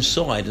developing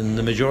side, and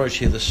the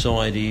majority of the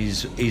side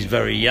is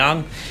very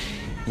young.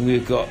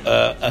 We've got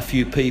a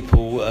few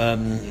people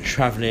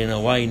travelling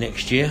away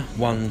next year.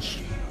 One's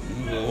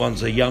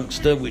a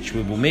youngster, which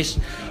we will miss.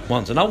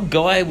 One's an old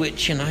guy,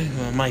 which,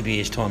 maybe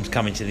his time's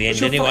coming to the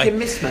end anyway. Fucking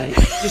miss, mate.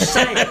 Just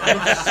say it.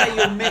 Just say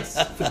you'll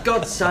miss, for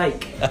God's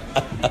sake.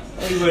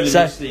 You really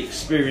miss the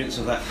experience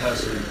of that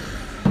person.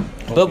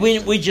 But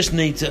we just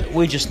need to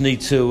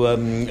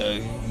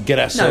get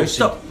ourselves.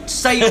 No, stop.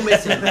 Say you'll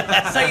miss him.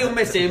 Say you'll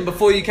miss him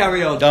before you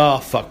carry on. Oh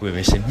fuck, we're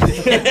missing.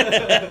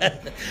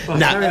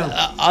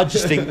 I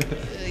just think,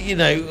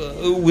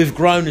 we've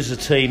grown as a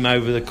team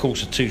over the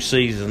course of 2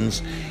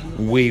 seasons.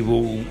 We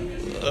will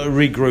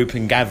regroup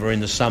and gather in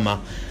the summer,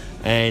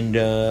 and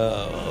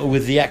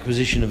with the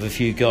acquisition of a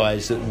few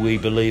guys that we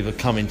believe are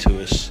coming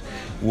to us,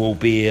 we'll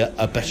be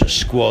a better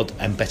squad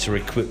and better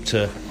equipped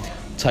to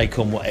take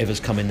on whatever's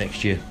coming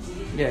next year.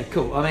 Yeah,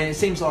 cool. I mean, it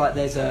seems like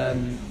there's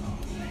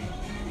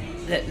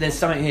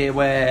something here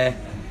where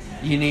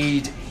you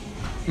need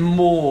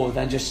more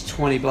than just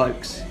 20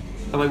 blokes.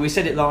 I mean, we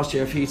said it last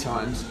year a few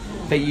times,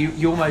 but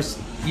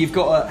you've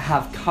got to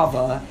have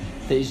cover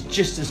that is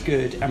just as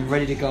good and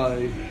ready to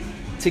go.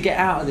 To get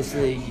out of this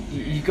league,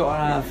 you've got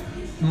to have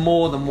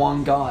more than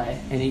one guy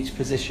in each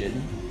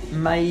position.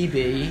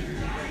 Maybe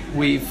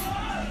we've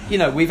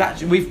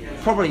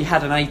probably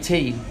had an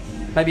 18,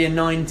 maybe a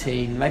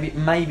 19,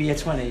 maybe a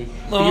 20.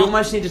 But you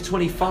almost need a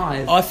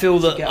 25. I feel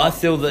that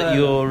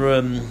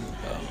you're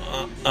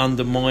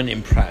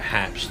undermining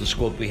perhaps the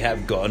squad we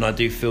have got, and I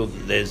do feel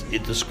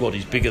that the squad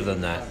is bigger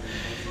than that.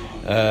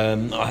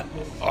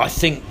 I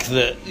think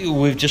that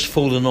we've just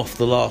fallen off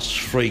the last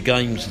 3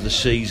 games of the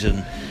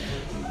season,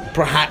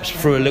 perhaps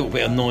through a little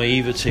bit of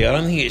naivety. I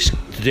don't think it's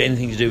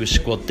anything to do with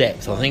squad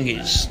depth. I think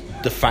it's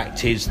the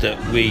fact is that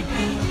we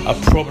are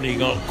probably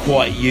not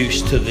quite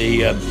used to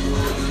the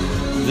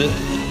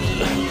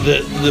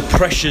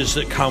pressures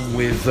that come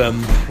with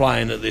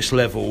playing at this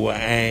level,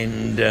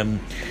 and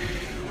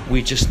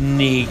we just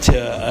need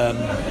to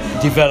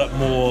develop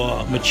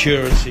more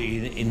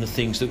maturity in the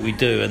things that we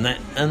do, and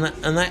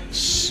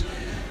that's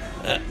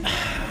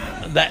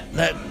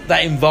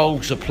that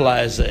involves the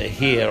players that are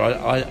here.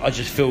 I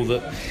just feel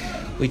that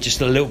we're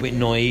just a little bit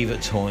naive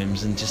at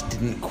times and just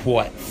didn't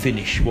quite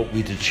finish what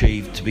we'd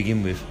achieved to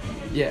begin with.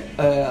 Yeah,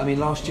 I mean,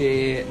 last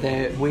year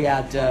we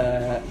had,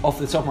 off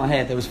the top of my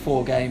head, there was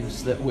 4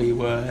 games that we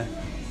were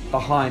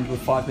behind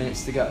with 5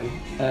 minutes to go.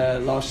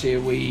 Last year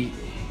we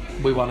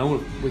won all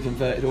of them. We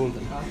converted all of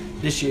them.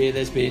 This year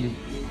there's been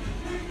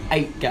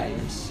 8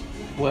 games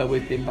where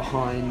we've been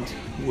behind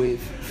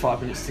with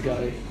 5 minutes to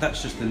go.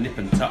 That's just the nip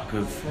and tuck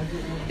of...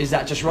 Is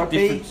that just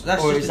rugby?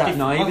 Or is that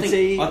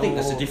naivety? I think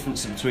that's the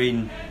difference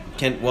between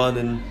Kent 1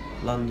 and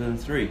London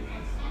 3.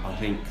 I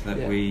think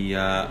that we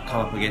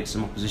come up against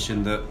some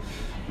opposition that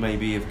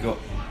maybe have got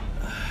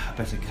a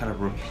better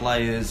calibre of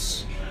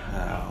players,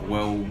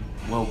 well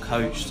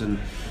coached, and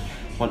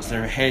once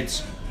they're ahead,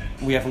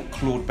 we haven't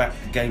clawed back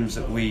the games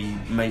that we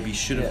maybe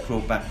should have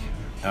clawed back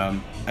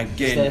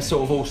Again, they're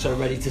sort of also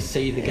ready to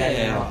see the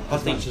game out I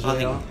as think much as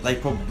we are. they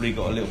probably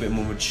got a little bit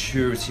more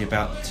maturity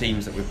about the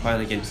teams that we're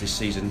playing against this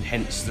season.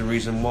 Hence the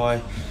reason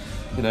why,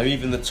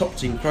 even the top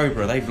team,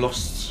 Crowborough, they've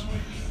lost.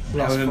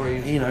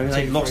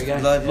 They've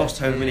lost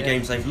however many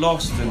games they've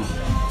lost, and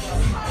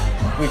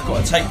we've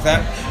got to take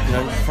that.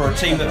 For a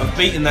team that have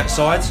beaten that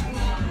side,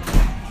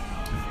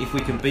 if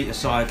we can beat a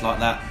side like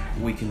that,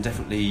 we can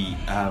definitely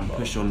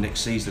push on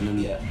next season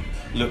and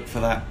look for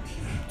that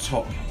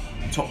top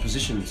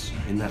positions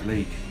in that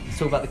league. Let's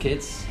talk about the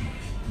kids.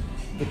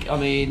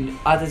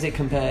 How does it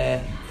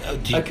compare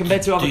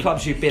compared to other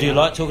clubs you've been at? Do you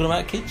like talking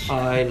about kids?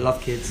 I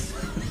love kids.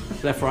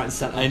 Left, right and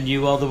centre. And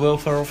you are the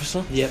welfare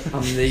officer? Yep,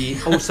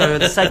 I'm also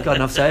the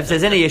safeguarding officer. If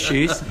there's any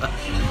issues,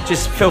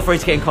 just feel free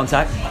to get in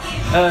contact.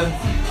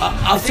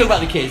 Let's talk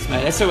about the kids,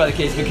 mate. Let's talk about the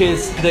kids,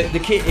 because the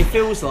kid, it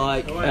feels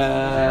like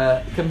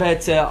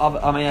compared to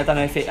other, I don't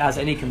know if it has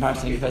any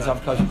comparison compared to other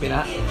clubs you've been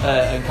at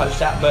and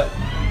coached at, but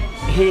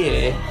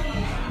here,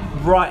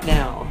 right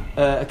now,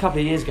 a couple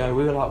of years ago,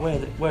 we were like,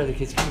 where are the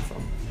kids coming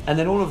from? And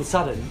then all of a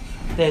sudden,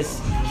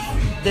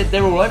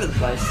 they're all over the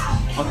place.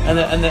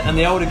 And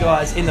the older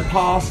guys, in the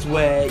past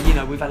where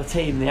we've had a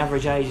team, the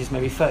average age is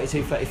maybe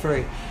 32,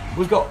 33,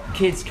 we've got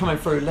kids coming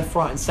through left,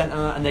 right and centre,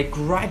 and they're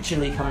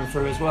gradually coming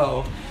through as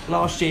well.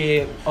 Last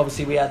year,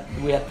 obviously, we had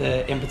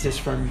the impetus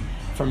from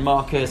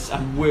Marcus,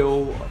 and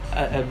Will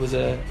was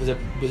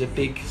a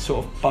big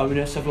sort of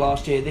bonus of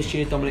last year. This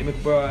year, Dominic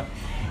McBrough.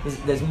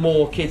 There's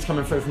more kids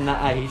coming through from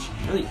that age.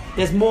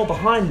 There's more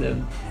behind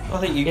them. I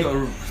think you've got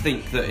to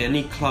think that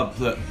any club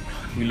that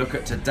we look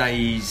at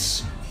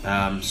today's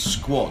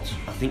squad,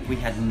 I think we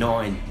had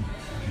 9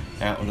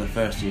 out of the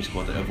first team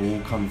squad that have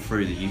all come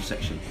through the youth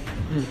section.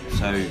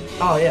 So it's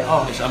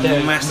a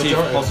massive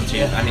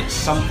positive, and it's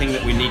something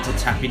that we need to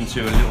tap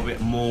into a little bit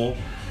more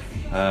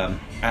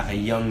at a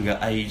younger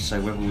age.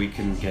 So whether we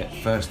can get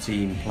first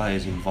team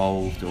players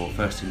involved or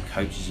first team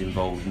coaches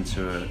involved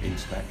into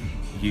that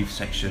youth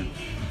section,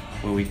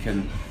 where we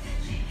can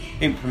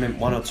implement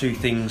 1 or 2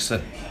 things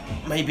that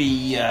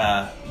maybe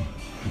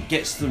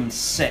gets them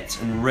set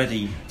and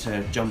ready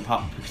to jump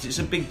up, because it's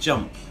a big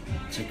jump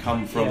to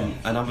come from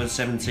an under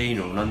 17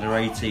 or an under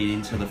 18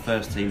 into the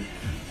first team.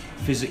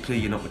 Physically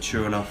you're not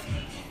mature enough,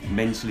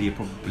 mentally you're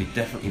probably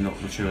definitely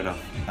not mature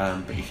enough,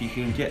 but if you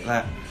can get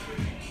that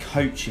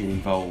coaching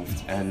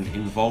involved and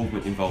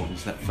involvement involved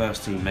into that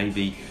first team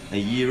maybe a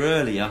year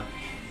earlier,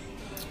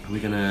 we're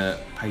going to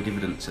pay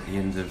dividends at the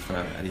end of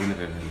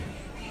it.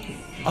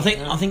 I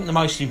think the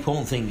most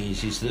important thing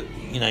is that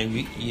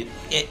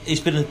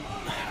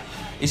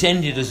it's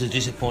ended as a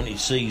disappointed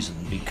season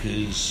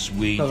because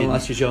we didn't.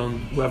 That's you,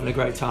 John. We're having a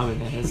great time in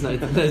there.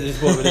 There's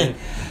what we're doing.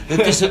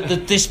 The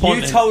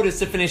disappointment. You told us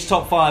to finish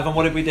top 5, and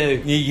what did we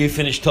do? You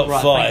finished top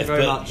 5, thank you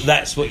very but much.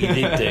 That's what you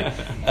did do.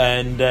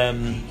 And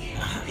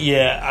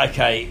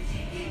okay.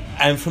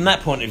 And from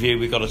that point of view,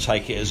 we've got to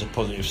take it as a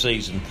positive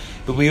season.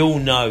 But we all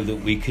know that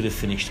we could have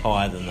finished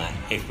higher than that.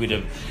 If we'd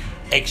have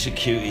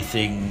executed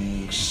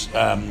things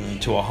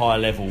to a higher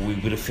level, we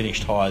would have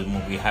finished higher than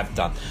what we have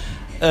done.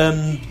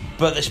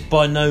 But it's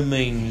by no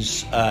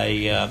means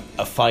a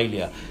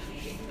failure.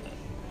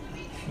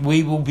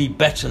 We will be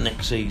better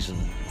next season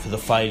for the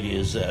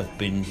failures that have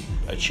been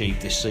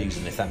achieved this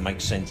season, if that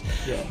makes sense.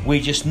 Yeah. We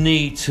just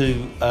need to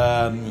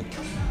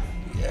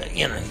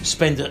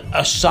spend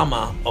a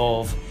summer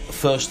of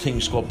first team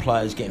squad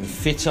players getting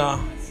fitter,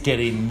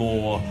 getting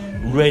more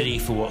ready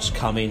for what's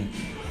coming,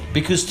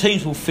 because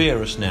teams will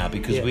fear us now,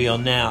 because we are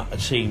now a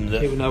team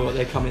that people know what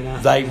they're coming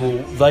at. They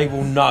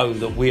will know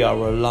that we are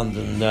a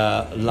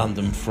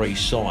London free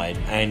side,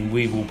 and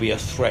we will be a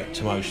threat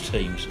to most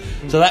teams.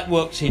 So that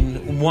works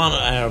in one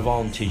our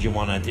advantage and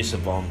one our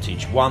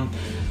disadvantage. One,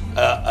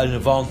 an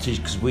advantage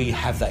because we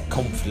have that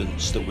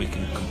confidence that we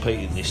can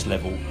compete at this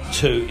level.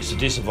 2, it's a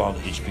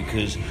disadvantage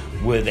because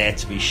we're there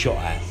to be shot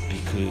at,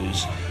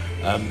 because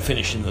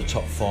finishing the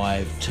top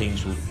 5,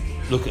 teams will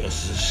look at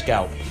us as a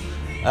scalp.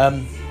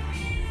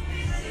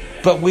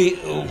 But we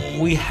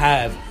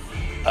have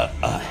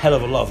a hell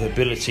of a lot of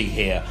ability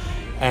here,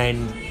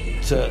 and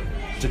to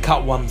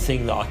cut one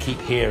thing that I keep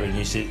hearing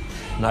is that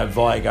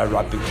Vigo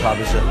Rugby Club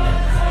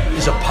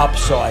is a pub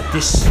side.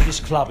 This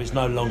club is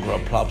no longer a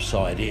pub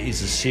side. It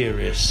is a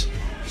serious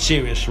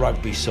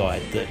rugby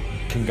side that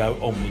can go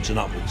onwards and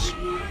upwards.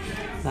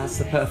 That's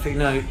the perfect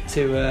note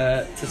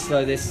to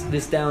slow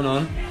this down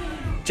on.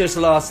 Just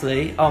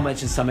lastly, I'll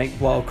mention something.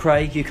 While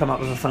Craig, you come up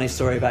with a funny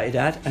story about your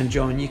dad, and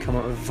John, you come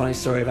up with a funny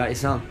story about your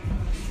son.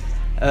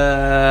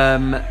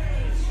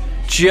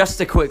 Just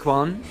a quick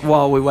one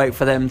while we wait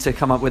for them to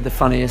come up with the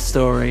funniest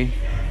story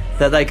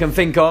that they can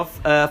think of.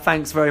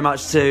 Thanks very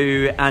much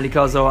to Andy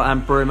Kozor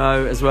and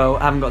Brumo as well.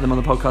 I haven't got them on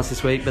the podcast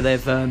this week, but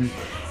they've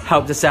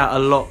helped us out a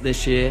lot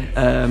this year.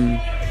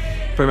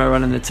 Brumo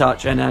running the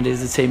touch, and Andy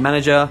is the team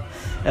manager.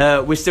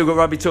 We've still got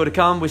Rugby Tour to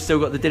come. We've still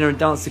got the dinner and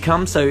dance to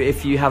come. So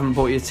if you haven't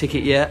bought your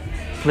ticket yet,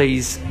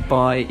 please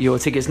buy your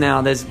tickets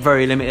now. There's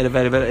very limited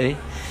availability.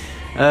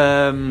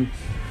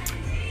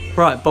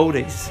 Right,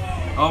 Baldies.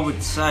 I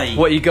would say...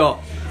 What you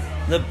got?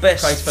 The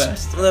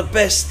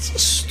best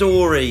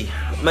story,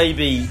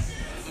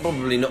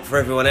 probably not for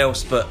everyone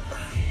else, but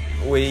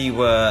we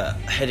were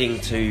heading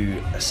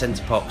to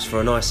Centre Parcs for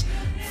a nice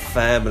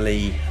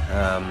family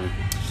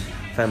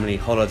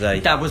holiday.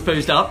 Dad was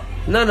boozed up.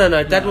 No.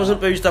 Dad wasn't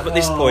boozed up at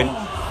this point,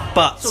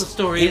 but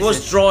he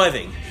was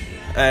driving,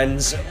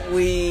 and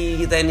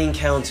we then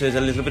encountered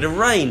a little bit of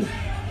rain,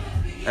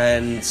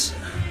 and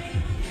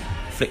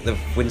flicked the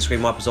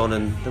windscreen wipers on,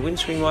 and the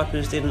windscreen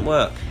wipers didn't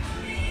work.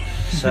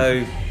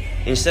 So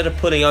instead of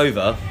pulling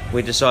over,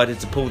 we decided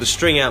to pull the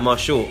string out of my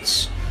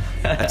shorts,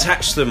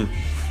 attach them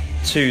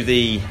to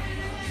the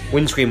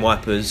windscreen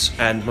wipers,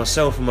 and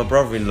myself and my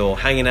brother-in-law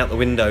hanging out the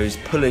windows,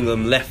 pulling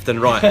them left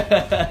and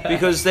right,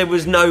 because there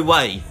was no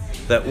way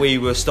that we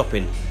were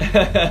stopping.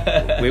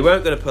 We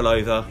weren't going to pull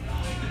over.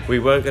 We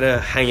weren't going to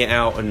hang it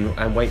out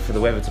and wait for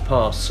the weather to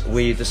pass.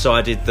 We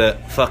decided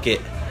that, fuck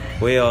it,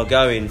 we are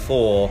going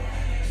for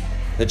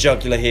the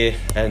jugular here,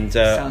 and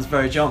sounds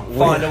very John.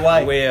 Find a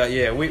way.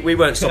 We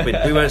weren't stopping.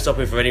 We weren't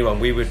stopping for anyone.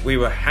 We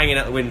were hanging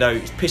out the window.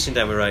 It was pissing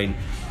down with rain.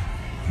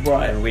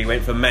 Right. And we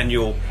went for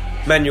manual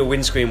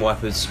windscreen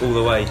wipers all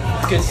the way.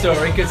 Good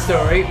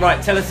story.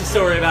 Right, tell us the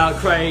story about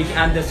Craig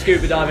and the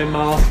scuba diving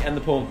mask and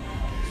the porn.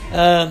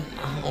 I've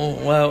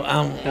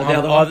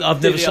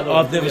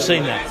never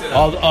seen that.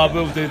 I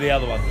will do the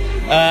other one.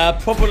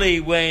 Probably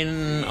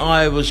when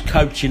I was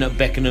coaching at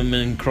Beckenham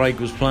and Craig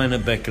was playing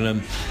at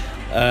Beckenham,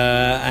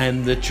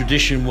 and the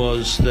tradition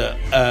was that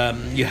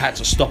you had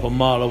to stop a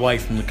mile away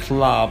from the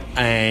club,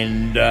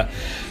 and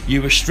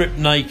you were stripped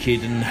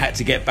naked and had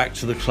to get back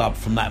to the club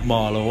from that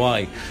mile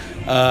away,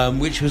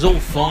 which was all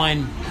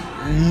fine,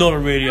 not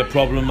really a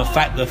problem.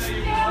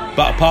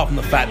 But apart from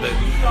the fact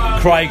that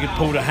Craig had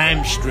pulled a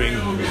hamstring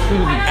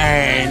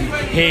and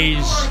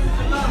his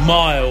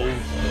mile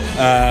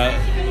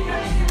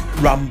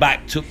run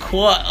back took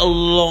quite a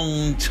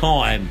long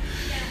time,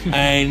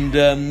 and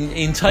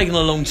in taking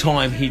a long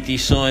time he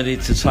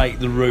decided to take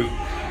the route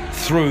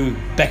through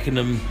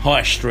Beckenham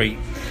High Street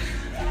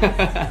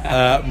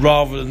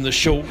rather than the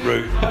short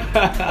route,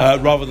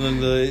 rather than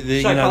the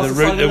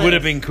route that would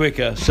have been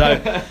quicker. So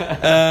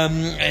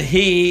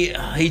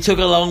he took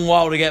a long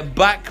while to get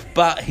back,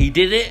 but he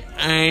did it,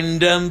 and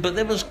but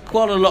there was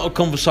quite a lot of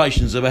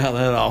conversations about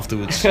that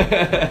afterwards.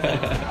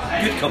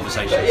 Good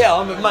conversation. Yeah,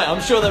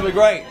 I'm sure they were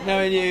great,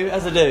 knowing you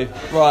as I do.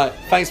 Right,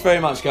 thanks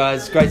very much,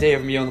 guys. Great to hear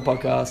from you on the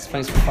podcast.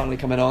 Thanks for finally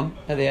coming on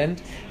at the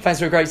end.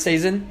 Thanks for a great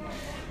season,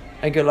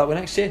 and good luck with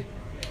next year.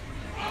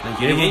 Thank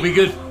you. It will be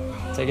good.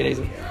 Take it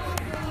easy.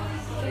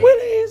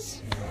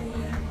 Willies.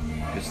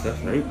 Good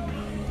stuff, mate.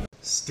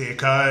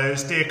 Sticko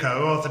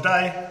of the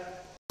day.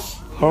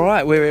 All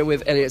right, we're here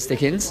with Elliot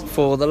Stickins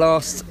for the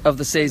last of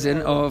the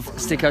season of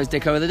Sticko's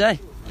Dicko of the Day.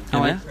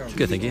 How are you?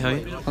 Good, thank you. How are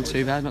you? Not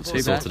too bad.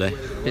 Sore today.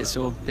 Bit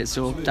sore.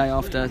 Day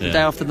after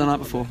the night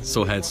before.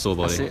 Sore head, sore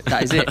body.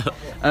 That is it.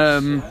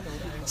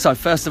 So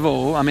first of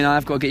all, I mean,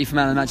 I've got to get you for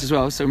man of the match as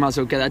well, so we might as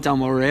well get that done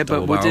while we're here.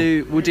 But we'll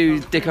do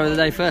Dicko of the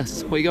Day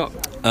first. What you got?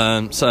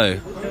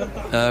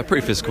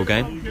 Pretty physical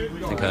game.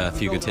 I think a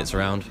few good hits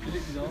around,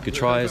 good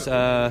tries,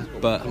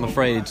 but I'm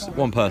afraid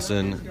one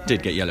person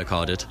did get yellow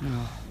carded.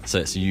 So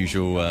it's the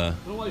usual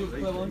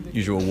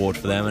award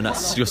for them, and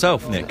that's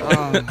yourself, Nick.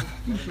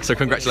 So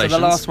congratulations. So the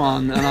last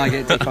one, and I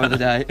get Dicko of the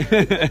Day.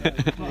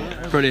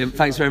 Brilliant.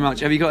 Thanks very much.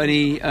 Have you got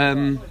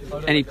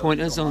any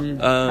pointers on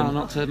how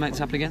not to make this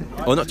happen again?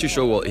 Well, I'm not too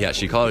sure what he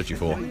actually carded you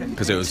for,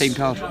 because it was team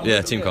card.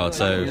 Yeah, team card.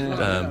 So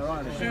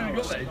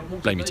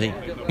blame your team.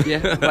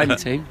 Yeah, blame the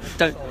team.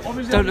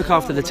 Don't look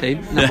after the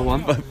team. Number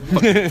one.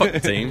 fuck the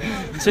team.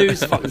 2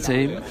 is fuck the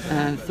team.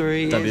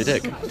 3 don't be a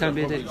dick. Don't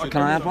be a dick.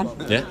 Can I add one?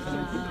 Yeah.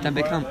 Don't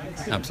be a cunt.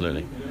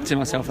 Absolutely. To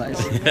myself, that is.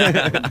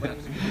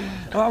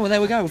 All right, well,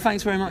 there we go. Well,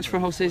 thanks very much for a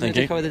whole season of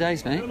Dicko of the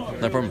Days, mate.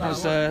 No problem.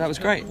 That was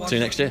great. See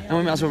you next year. And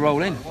we might as well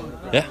roll in.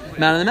 Yeah.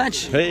 Man of the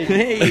match.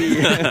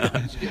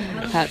 Hey.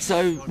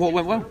 So, what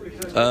went well?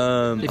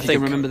 If you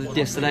can remember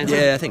yesterday.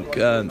 Yeah, I think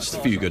just a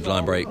few good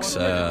line breaks.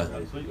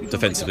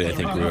 Defensively, I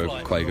think we were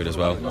quite good as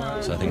well.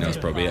 So I think that was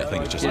probably it. I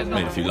think it's just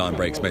made a few line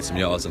breaks, made some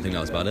yards. I think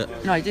that was about it.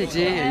 No, he did.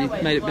 Yeah,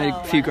 he made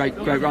a few great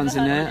runs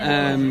in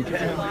there.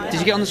 Did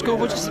you get on the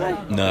scoreboard yesterday?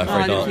 No,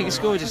 I didn't think you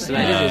scored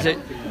yesterday.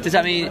 No. Does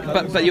that mean?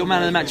 But your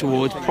man of the match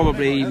award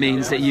probably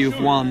means that you've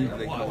won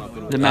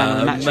the man of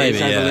the match. Maybe,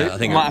 yeah. I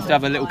think might have to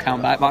have a little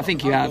countback, but I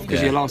think you have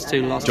because your last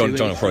 2 weeks. John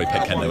will probably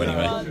pick Kendo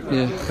anyway.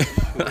 Yeah.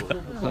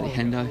 Bloody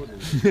Hendo.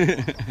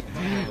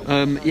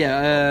 So you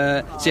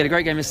had a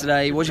great game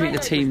yesterday. What do you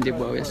think the team did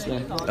well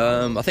yesterday?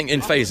 I think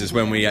in phases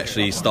when we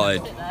actually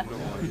started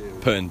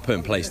putting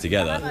plays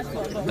together,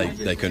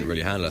 they couldn't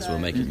really handle us. We were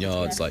making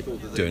yards, like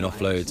doing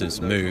offloads and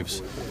some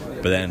moves.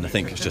 But then I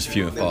think it's just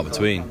few and far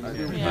between.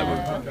 Like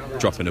we're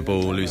dropping the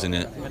ball, losing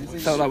it.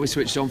 Felt like we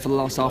switched on for the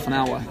last half an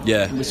hour.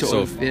 Yeah, we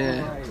sort of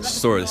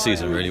story of the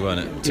season, really,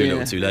 weren't it? Too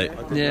little, too late.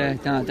 Yeah,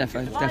 no,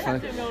 defo.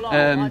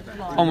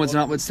 Onwards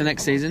and upwards to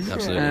next season.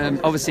 Absolutely.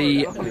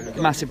 Obviously,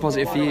 massive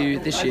positive for you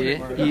this year.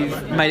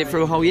 You've made it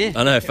through a whole year.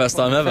 I know, first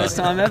time ever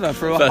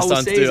for a whole season. First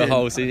time to do a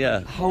whole season,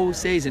 yeah. Whole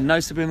season, no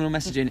subliminal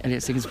messaging.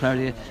 Elliot Stickins player of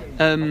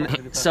the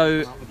year.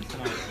 So,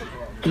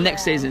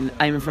 next season,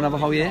 aiming for another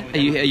whole year? Are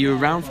you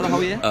around for the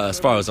whole year? As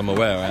far as I'm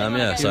aware, I am.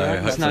 Yeah.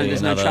 So hopefully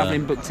there's no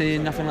travelling booked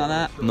in, nothing like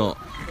that. Not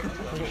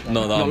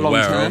that I'm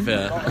aware of.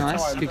 Yeah.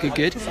 Nice.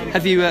 Good.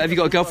 Have you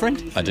got a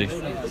girlfriend? I do.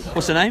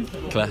 What's her name?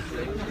 Claire.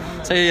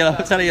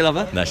 Tell her you love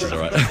her. No, she's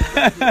alright.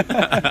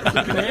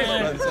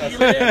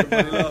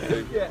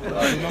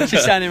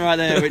 She's standing right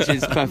there, which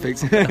is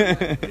perfect.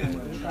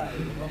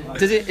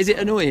 Is it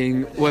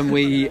annoying when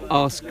we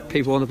ask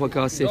people on the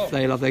podcast if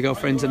they love their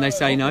girlfriends and they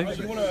say no?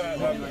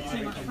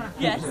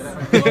 Yes.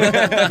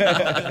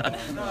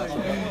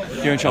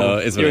 You're in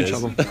trouble. You're in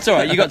trouble. It's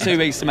alright, you got 2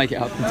 weeks to make it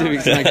up. 2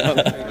 weeks to make it up.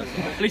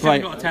 At least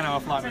you've got a 10-hour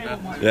flight with that.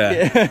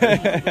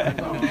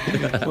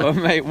 Yeah. Well,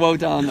 mate, well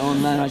done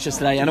on Man Matches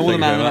today and all the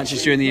Man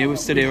Matches during the year. We've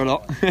stood here a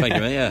lot. Thank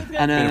you, mate. Yeah.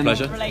 And, been a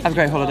pleasure. Have a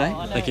great holiday.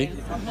 Thank you.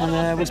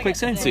 And we'll speak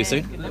soon. See you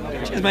soon.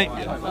 Cheers, mate.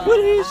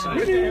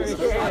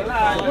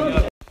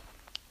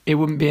 It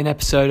wouldn't be an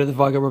episode of the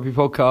Vigo Rugby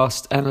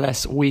podcast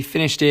unless we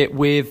finished it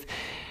with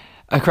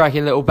a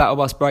cracking little battle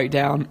bus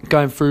breakdown,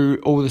 going through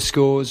all the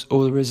scores,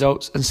 all the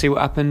results, and see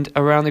what happened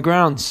around the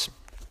grounds.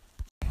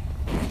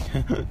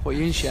 What are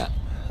you in, chat?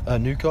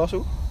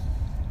 Newcastle.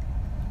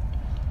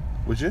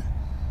 Would you?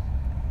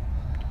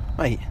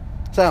 Mate,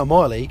 it's out of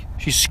my league.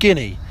 She's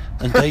skinny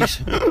and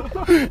decent.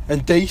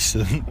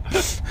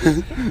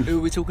 Who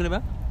are we talking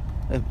about?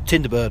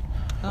 Tinderbird.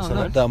 Oh,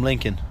 no. That I'm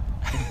linking.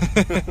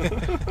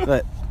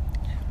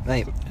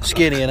 Mate,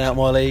 skinny and out of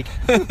my league.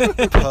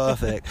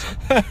 Perfect.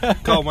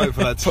 Can't wait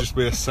for that to just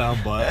be a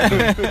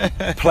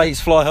soundbite.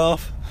 Plates fly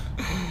half.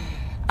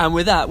 And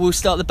with that, we'll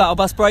start the battle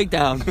bus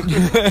breakdown.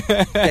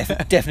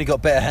 Definitely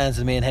got better hands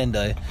than me and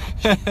Hendo.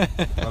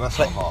 Well, that's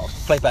not hard.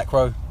 Play back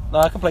row. No,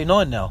 I can play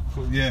 9 now.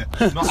 Yeah.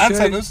 Not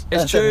antennas.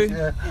 It's true.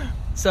 Yeah.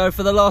 So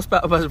for the last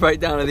battle bus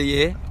breakdown of the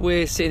year,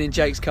 we're sitting in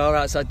Jake's car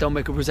outside Don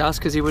Micklebury's house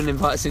because he wouldn't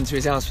invite us into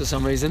his house for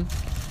some reason.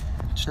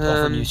 Just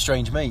offering you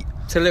strange meat.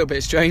 It's a little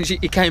bit strange.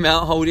 He came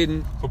out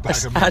holding a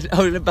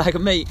bag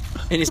of meat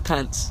in his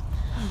pants.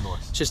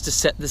 Nice. Just to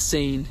set the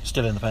scene.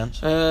 Still in the pants.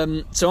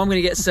 So I'm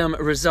going to get some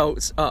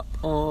results up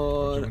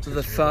on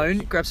the phone.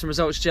 Grab some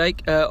results,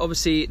 Jake.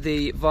 Obviously,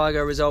 the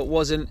Vigo result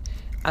wasn't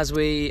as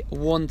we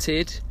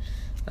wanted,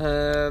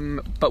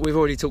 but we've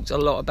already talked a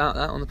lot about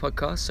that on the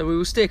podcast. So we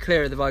will steer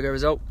clear of the Vigo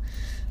result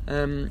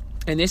in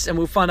this, and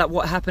we'll find out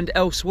what happened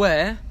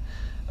elsewhere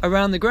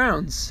around the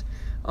grounds.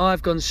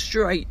 I've gone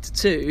straight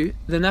to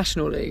the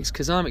National Leagues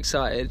because I'm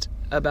excited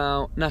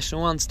about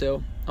National 1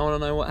 still. I want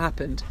to know what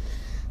happened.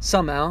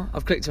 Somehow,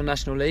 I've clicked on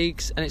National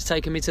Leagues and it's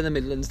taken me to the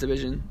Midlands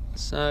Division.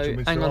 So,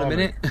 hang on a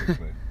minute.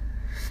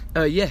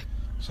 Yeah.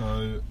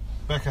 So,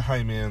 Becca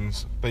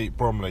Hamians beat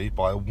Bromley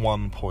by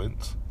 1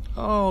 point.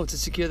 Oh, to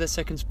secure their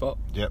second spot.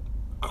 Yep.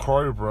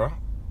 Crowborough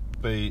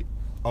beat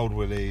Old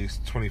Willys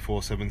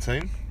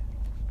 24-17.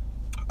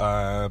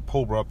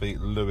 Paulborough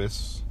beat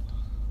Lewis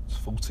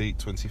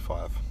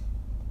 40-25.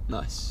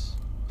 Nice.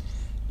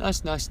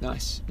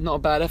 Not a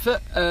bad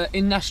effort.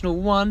 In National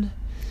 1,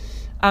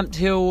 Amped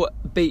Hill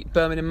beat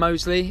Birmingham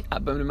Moseley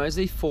at Birmingham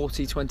Moseley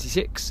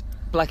 40-26.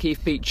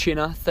 Blackheath beat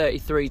Chinner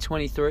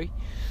 33-23.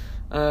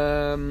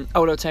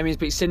 Old Otamians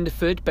beat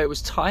Cinderford, but it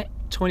was tight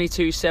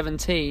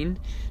 22-17.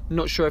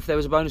 Not sure if there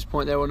was a bonus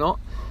point there or not.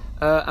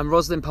 And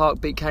Roslyn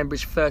Park beat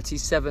Cambridge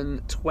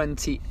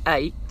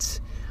 37-28.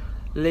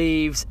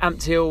 Leaves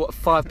Amped Hill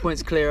 5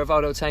 points clear of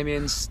Old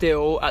Otamians,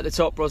 still at the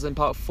top. Roslyn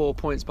Park 4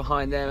 points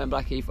behind them, and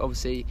Blackheath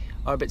obviously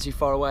are a bit too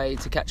far away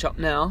to catch up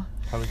now.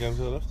 How many games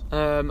are there left?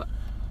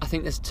 I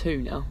think there's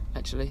 2 now,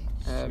 actually,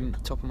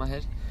 top of my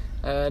head.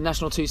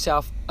 National 2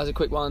 South, as a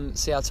quick one,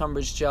 see how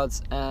Tunbridge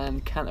Judds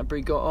and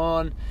Canterbury got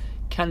on.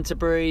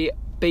 Canterbury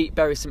beat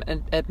Bury St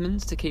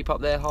Edmunds to keep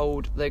up their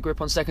grip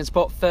on second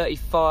spot,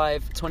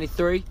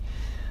 35-23.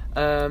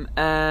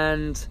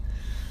 And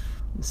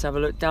let's have a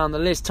look down the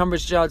list.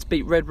 Tunbridge Judds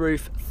beat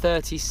Redroof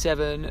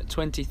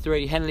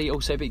 37-23. Henley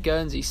also beat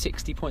Guernsey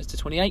 60 points to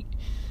 28.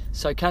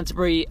 So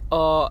Canterbury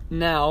are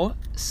now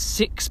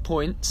 6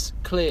 points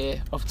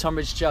clear of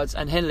Tunbridge Judds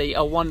and Henley.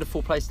 A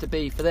wonderful place to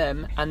be for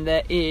them. And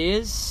there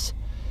is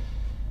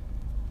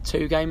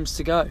 2 games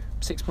to go.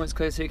 6 points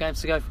clear, 2 games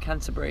to go for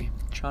Canterbury.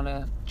 Trying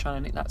to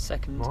nick that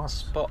second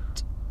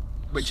spot,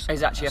 which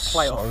is actually a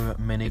playoff.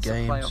 So many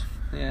games. A playoff.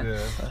 Yeah.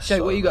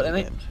 So what you got there,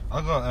 mate?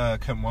 I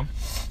got Kent 1.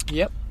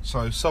 Yep.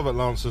 So Southwark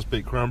Lancers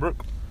beat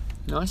Cranbrook.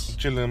 Nice.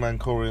 Gillingham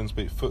Mancorians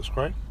beat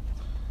Footscray.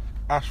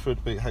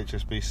 Ashford beat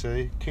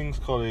HSBC. King's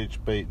College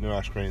beat New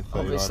Ash Green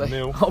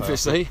 39-0.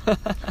 Obviously.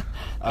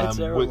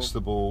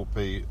 Whitstable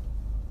beat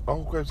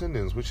Old Graves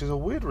Indians, which is a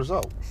weird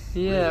result.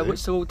 Yeah, really.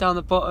 Whitstable down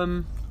the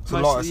bottom. It's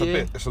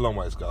a long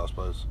way to go, I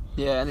suppose.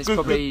 Yeah, and it's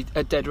probably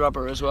a dead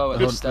rubber as well at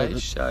this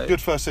stage. So.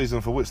 Good first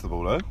season for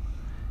Whitstable, though.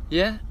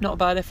 Yeah, not a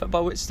bad effort by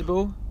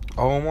Whitstable.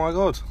 Oh my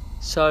god.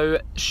 So,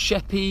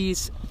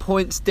 Sheppey's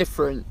points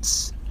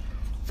difference,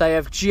 they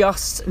have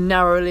just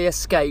narrowly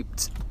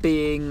escaped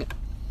being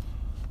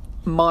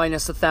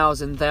minus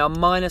 1,000. They are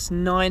minus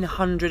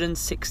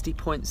 960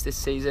 points this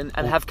season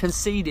and have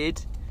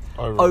conceded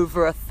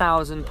over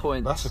 1,000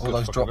 points. That's a good All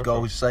those drop fucking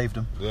goals effort. saved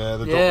them. Yeah,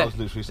 the drop goals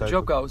literally saved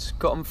drop them. goals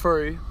got them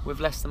through with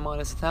less than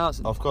minus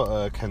 1,000. I've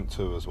got Kent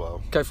 2 as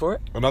well. Go for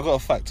it. And I've got a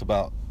fact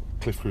about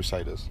Cliff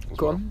Crusaders as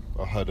Go well. on.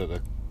 I heard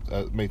at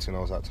a meeting I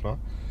was at tonight.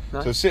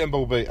 Nice. So Sitting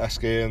Bull beat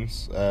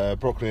Askeans,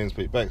 Brockleans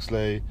beat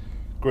Bexley,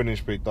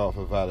 Greenwich beat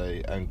Dartford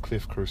Valley, and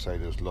Cliff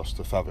Crusaders lost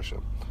to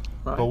Faversham.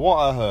 Right. But what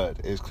I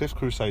heard is Cliff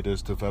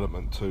Crusaders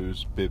Development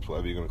 2's bibs,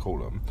 whatever you're going to call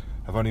them,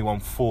 have only won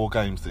 4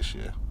 games this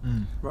year.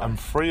 Right. And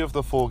 3 of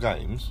the 4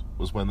 games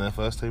was when their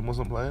first team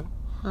wasn't playing.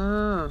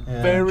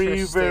 Very,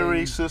 Interesting.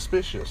 very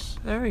suspicious.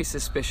 Very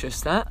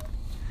suspicious, that.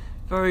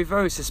 Very,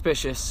 very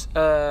suspicious.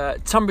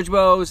 Tunbridge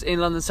Wells in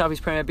London South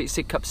East Premier beat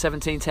Sidcup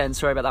 17-10.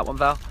 Sorry about that one,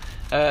 Val.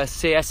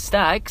 CS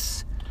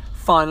Stags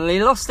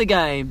finally lost the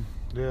game.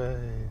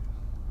 Yay.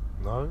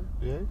 No?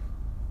 Yeah?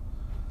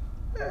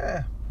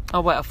 Yeah. Oh,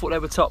 wait, I thought they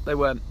were top. They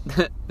weren't.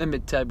 They're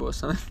mid-table or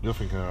something. You're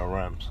thinking of the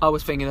Rams. I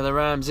was thinking of the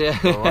Rams, yeah.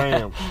 The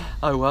Rams.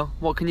 Oh, well,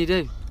 what can you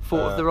do?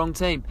 Thought of the wrong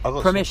team. I've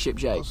got Premiership, some,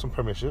 Jake. Got some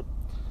Premiership.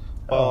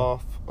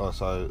 Bath.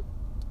 So,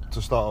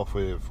 to start off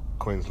with,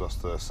 Queen's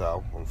lost to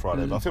Sal on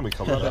Friday, but I think we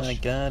covered that. I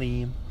got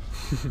him.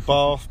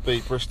 Bath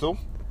beat Bristol.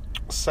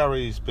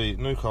 Sarries beat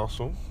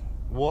Newcastle.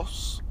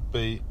 Wasps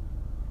beat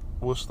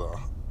Worcester.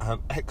 And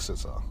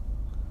Exeter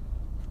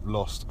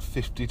lost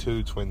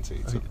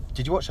 52-20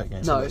 Did you watch that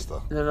game? No,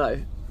 Leicester.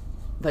 no.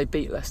 They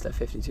beat Leicester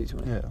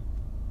 52-20. Yeah.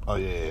 Oh,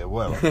 yeah.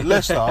 Well,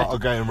 Leicester are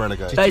getting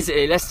relegated.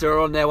 Basically, Leicester are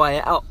on their way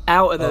out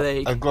of the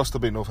league. And Gloucester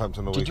beat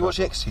Northampton the week Did you watch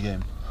the after. Exeter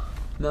game?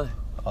 No.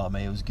 Oh,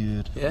 mate, it was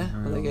good. Yeah?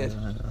 Were they good?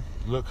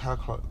 Look how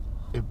close.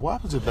 What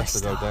happens if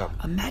Leicester go down?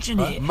 Imagine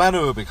it.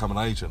 Manu will become an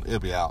agent. He'll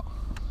be out.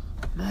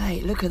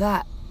 Mate, look at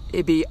that.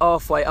 He'd be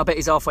halfway. I bet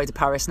he's halfway to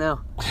Paris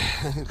now.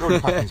 He's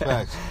already packing his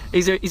bags.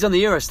 He's on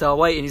the Eurostar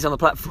waiting. He's on the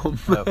platform.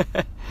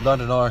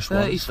 London Irish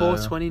won.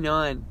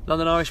 34-29.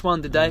 London Irish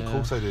won, did they? Of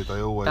course they did. They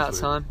always About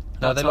win. time.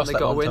 No, About they time lost they that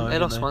got a one win. time, They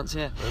didn't lost they? once,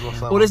 yeah. They lost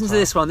that Well, one listen to time.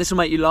 this one. This will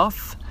make you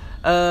laugh.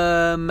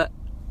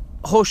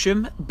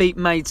 Horsham beat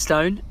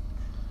Maidstone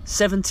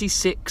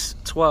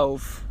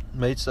 76-12.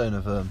 Maidstone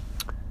have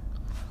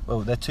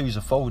well, their twos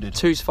are folded.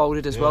 Two's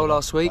folded as well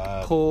last week.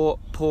 bad. Poor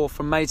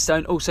from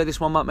Maidstone. Also, this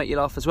one might make you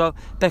laugh as well.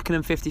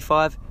 Beckenham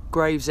 55,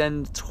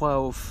 Gravesend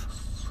 12.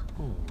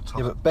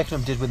 Yeah, but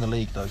Beckenham did win the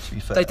league, though. To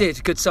be fair, They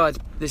did. Good side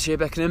this year,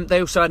 Beckenham.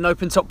 They also had an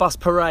open top bus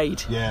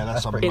parade. Yeah,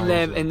 that's in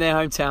amazing. their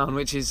hometown,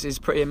 which is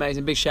pretty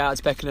amazing. Big shout out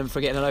to Beckenham for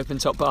getting an open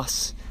top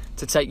bus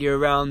to take you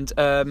around.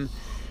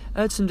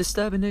 Heard some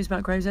disturbing news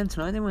about Gravesend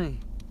tonight, didn't we?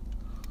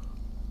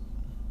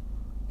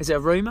 Is it a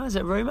rumour?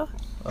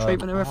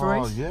 Treatment of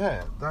referees? Oh,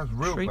 yeah. That's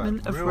real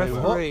Treatment bad. of Real bad.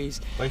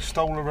 referees. They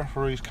stole a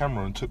referee's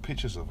camera and took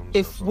pictures of them.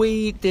 If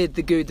we did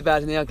the good, the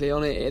bad, and the ugly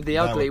on it, the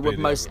That ugly would be would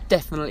the most ugly.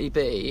 definitely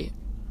be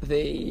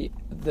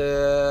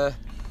the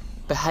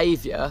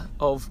behaviour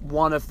of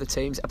one of the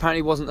teams.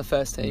 Apparently, wasn't the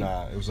first team.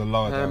 Nah, it was a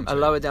lower down A team.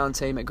 lower down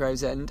team at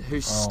Gravesend who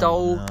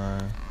stole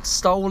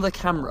the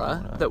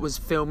camera that was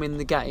filming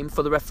the game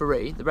for the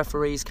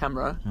referee's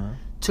camera,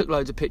 took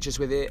loads of pictures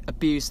with it,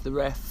 abused the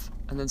ref,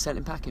 and then sent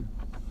him packing.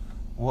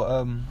 What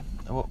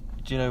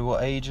do you know?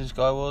 What age this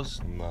guy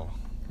was? No.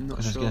 I'm not I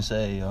was just sure. gonna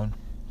say.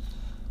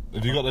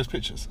 Have you got those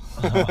pictures?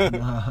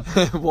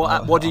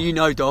 What do you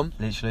know, Dom?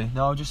 Literally,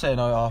 no. I'm just saying.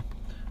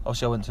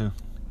 Obviously, I went to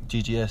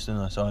GGS,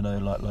 didn't I? So I know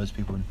like loads of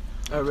people. And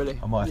Oh, really?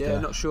 I might have yeah,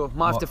 to- not sure.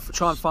 Might have to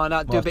try and find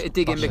out, do a might bit have of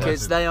digging to-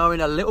 because they are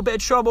in a little bit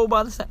of trouble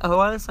by the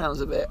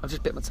sounds of it. I've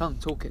just bit my tongue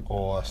talking.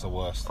 Oh, that's the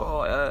worst.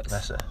 Oh, it hurts.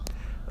 That's it.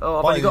 Oh,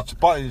 I've only got.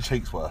 Biting your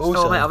cheeks worse.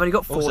 Oh, mate, I've only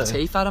got 4 also-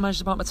 teeth. How'd I manage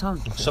to bite my tongue?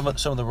 Some of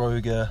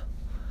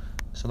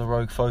the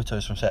rogue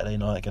photos from Saturday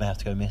night are gonna have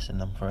to go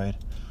missing. I'm afraid.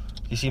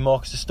 You see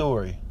Marcus's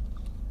story?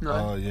 No.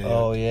 Oh, yeah.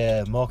 Oh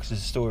yeah,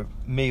 Marcus's story.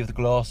 Me with the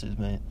glasses,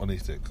 mate. On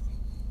his dick.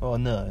 Oh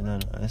no,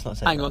 it's not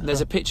saying. Hang on, there's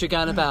a picture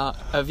going about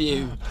of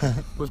you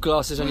with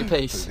glasses on your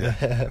piece,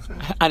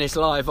 and it's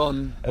live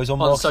on It was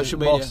on social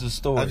media. Marcus's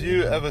story. Have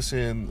you ever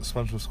seen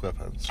SpongeBob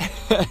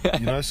SquarePants?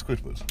 You know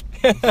Squidward?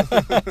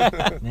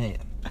 Mate,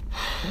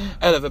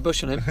 Hell of a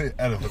bush on him.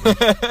 Hell of a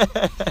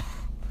bush.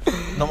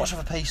 not much of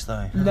a piece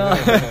though. No.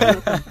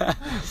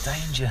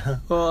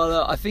 Danger.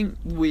 Well, I think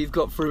we've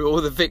got through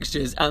all the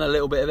fixtures and a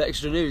little bit of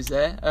extra news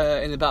there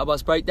in the Battle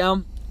Bus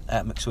breakdown.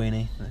 At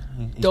McSweeney,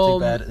 he's Dom-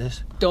 too bad at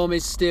this. Dom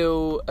is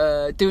still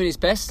doing his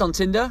best on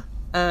Tinder,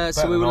 so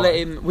Better we will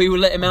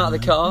not. let him out of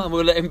the car and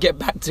we'll let him get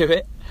back to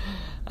it.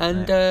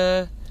 And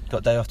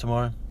Got day off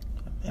tomorrow.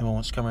 Anyone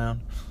wants to come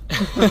around?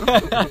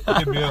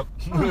 Hit me up.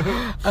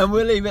 and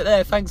we'll leave it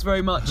there. Thanks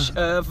very much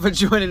for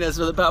joining us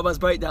for the Battle Bus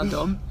breakdown,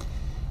 Dom.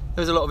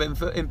 There was a lot of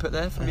input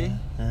there from you.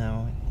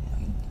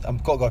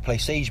 I've got to go play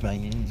Siege,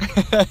 mate.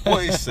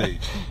 What is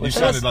Siege? You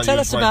Tell sounded like tell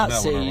you us was about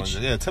writing that one on Siege.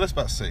 Monday. Yeah, tell us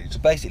about Siege. So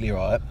basically,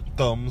 right,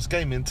 Dom's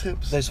gaming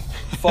tips. there's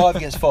 5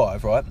 against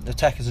 5, right?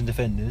 Attackers and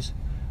defenders.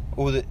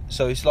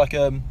 So it's like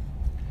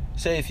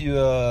say if you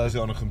Is it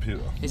on a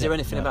computer? Is there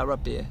anything about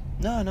rugby here?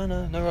 no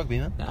rugby,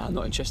 man. Nah, I'm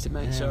not interested,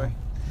 mate. Yeah. Sorry.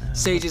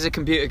 Siege is a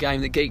computer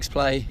game that geeks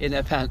play in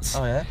their pants.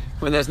 Oh, yeah?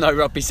 When there's no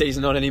rugby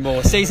season on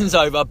anymore. Season's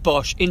over,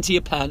 bosh, into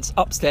your pants,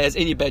 upstairs,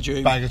 in your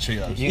bedroom. Bag of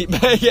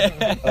Cheetos.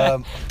 Yeah.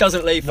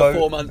 Doesn't leave for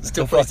 4 months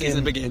till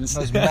pre-season begins.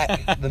 Those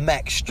the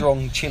Mac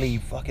Strong chili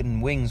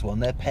fucking wings one,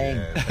 they're paying.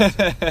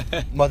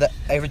 Yeah,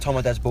 Every time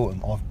my dad's bought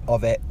them,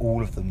 I've ate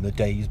all of them the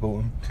day he's bought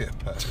them. Yeah,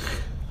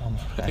 perfect.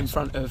 In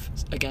front of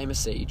a game of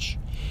Siege.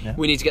 Yeah.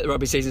 We need to get the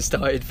rugby season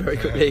started very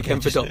quickly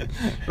again for Dom.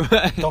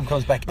 Dom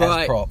comes back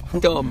as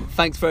prop. Dom,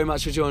 thanks very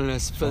much for joining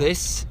us for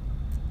this.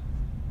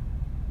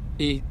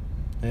 Yeah,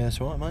 that's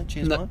all right, mate.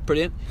 Cheers, mate.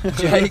 Brilliant.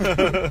 Jake,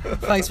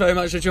 thanks very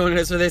much for joining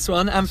us for this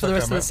one and for the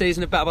rest of the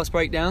season of Battle Bus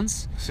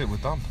Breakdowns. That's it, we're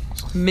done.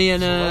 Me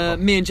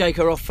and Jake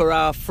are off for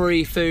our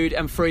free food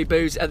and free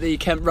booze at the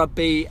Kent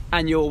Rugby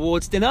Annual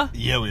Awards dinner.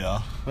 Yeah, we are.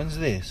 When's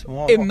this?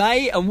 In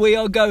May, and we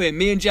are going.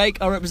 Me and Jake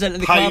are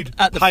representing the club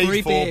at the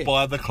free beer. Paid for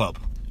by the club.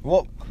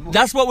 What?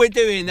 That's what we're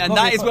doing, and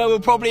that is where we'll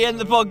probably end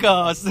the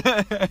podcast.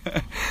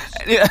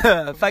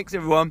 Thanks,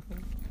 everyone.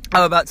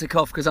 I'm about to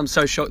cough because I'm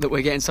so shocked that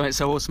we're getting something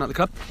so awesome at the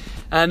club.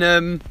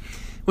 And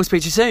we'll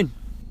speak to you soon.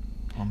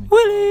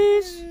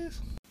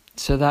 Willies!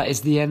 So that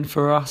is the end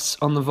for us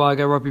on the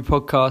Vigo Rugby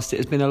podcast. It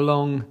has been a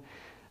long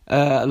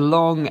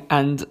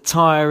and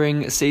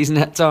tiring season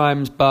at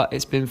times, but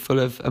it's been full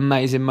of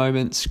amazing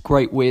moments,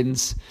 great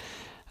wins,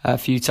 a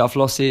few tough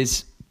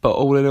losses, but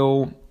all in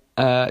all,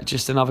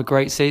 just another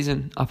great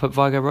season up at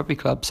Vigo Rugby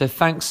Club. So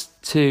thanks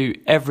to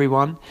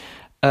everyone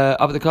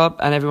up at the club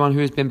and everyone who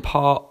has been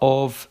part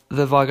of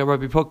the Vigo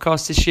Rugby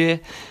podcast this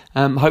year.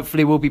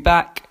 Hopefully we'll be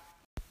back,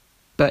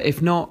 but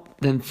if not,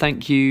 then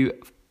thank you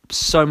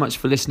so much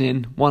for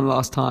listening one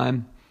last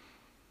time.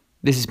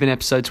 This has been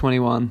episode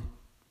 21.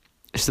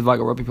 It's the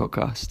Vigo Rugby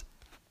podcast.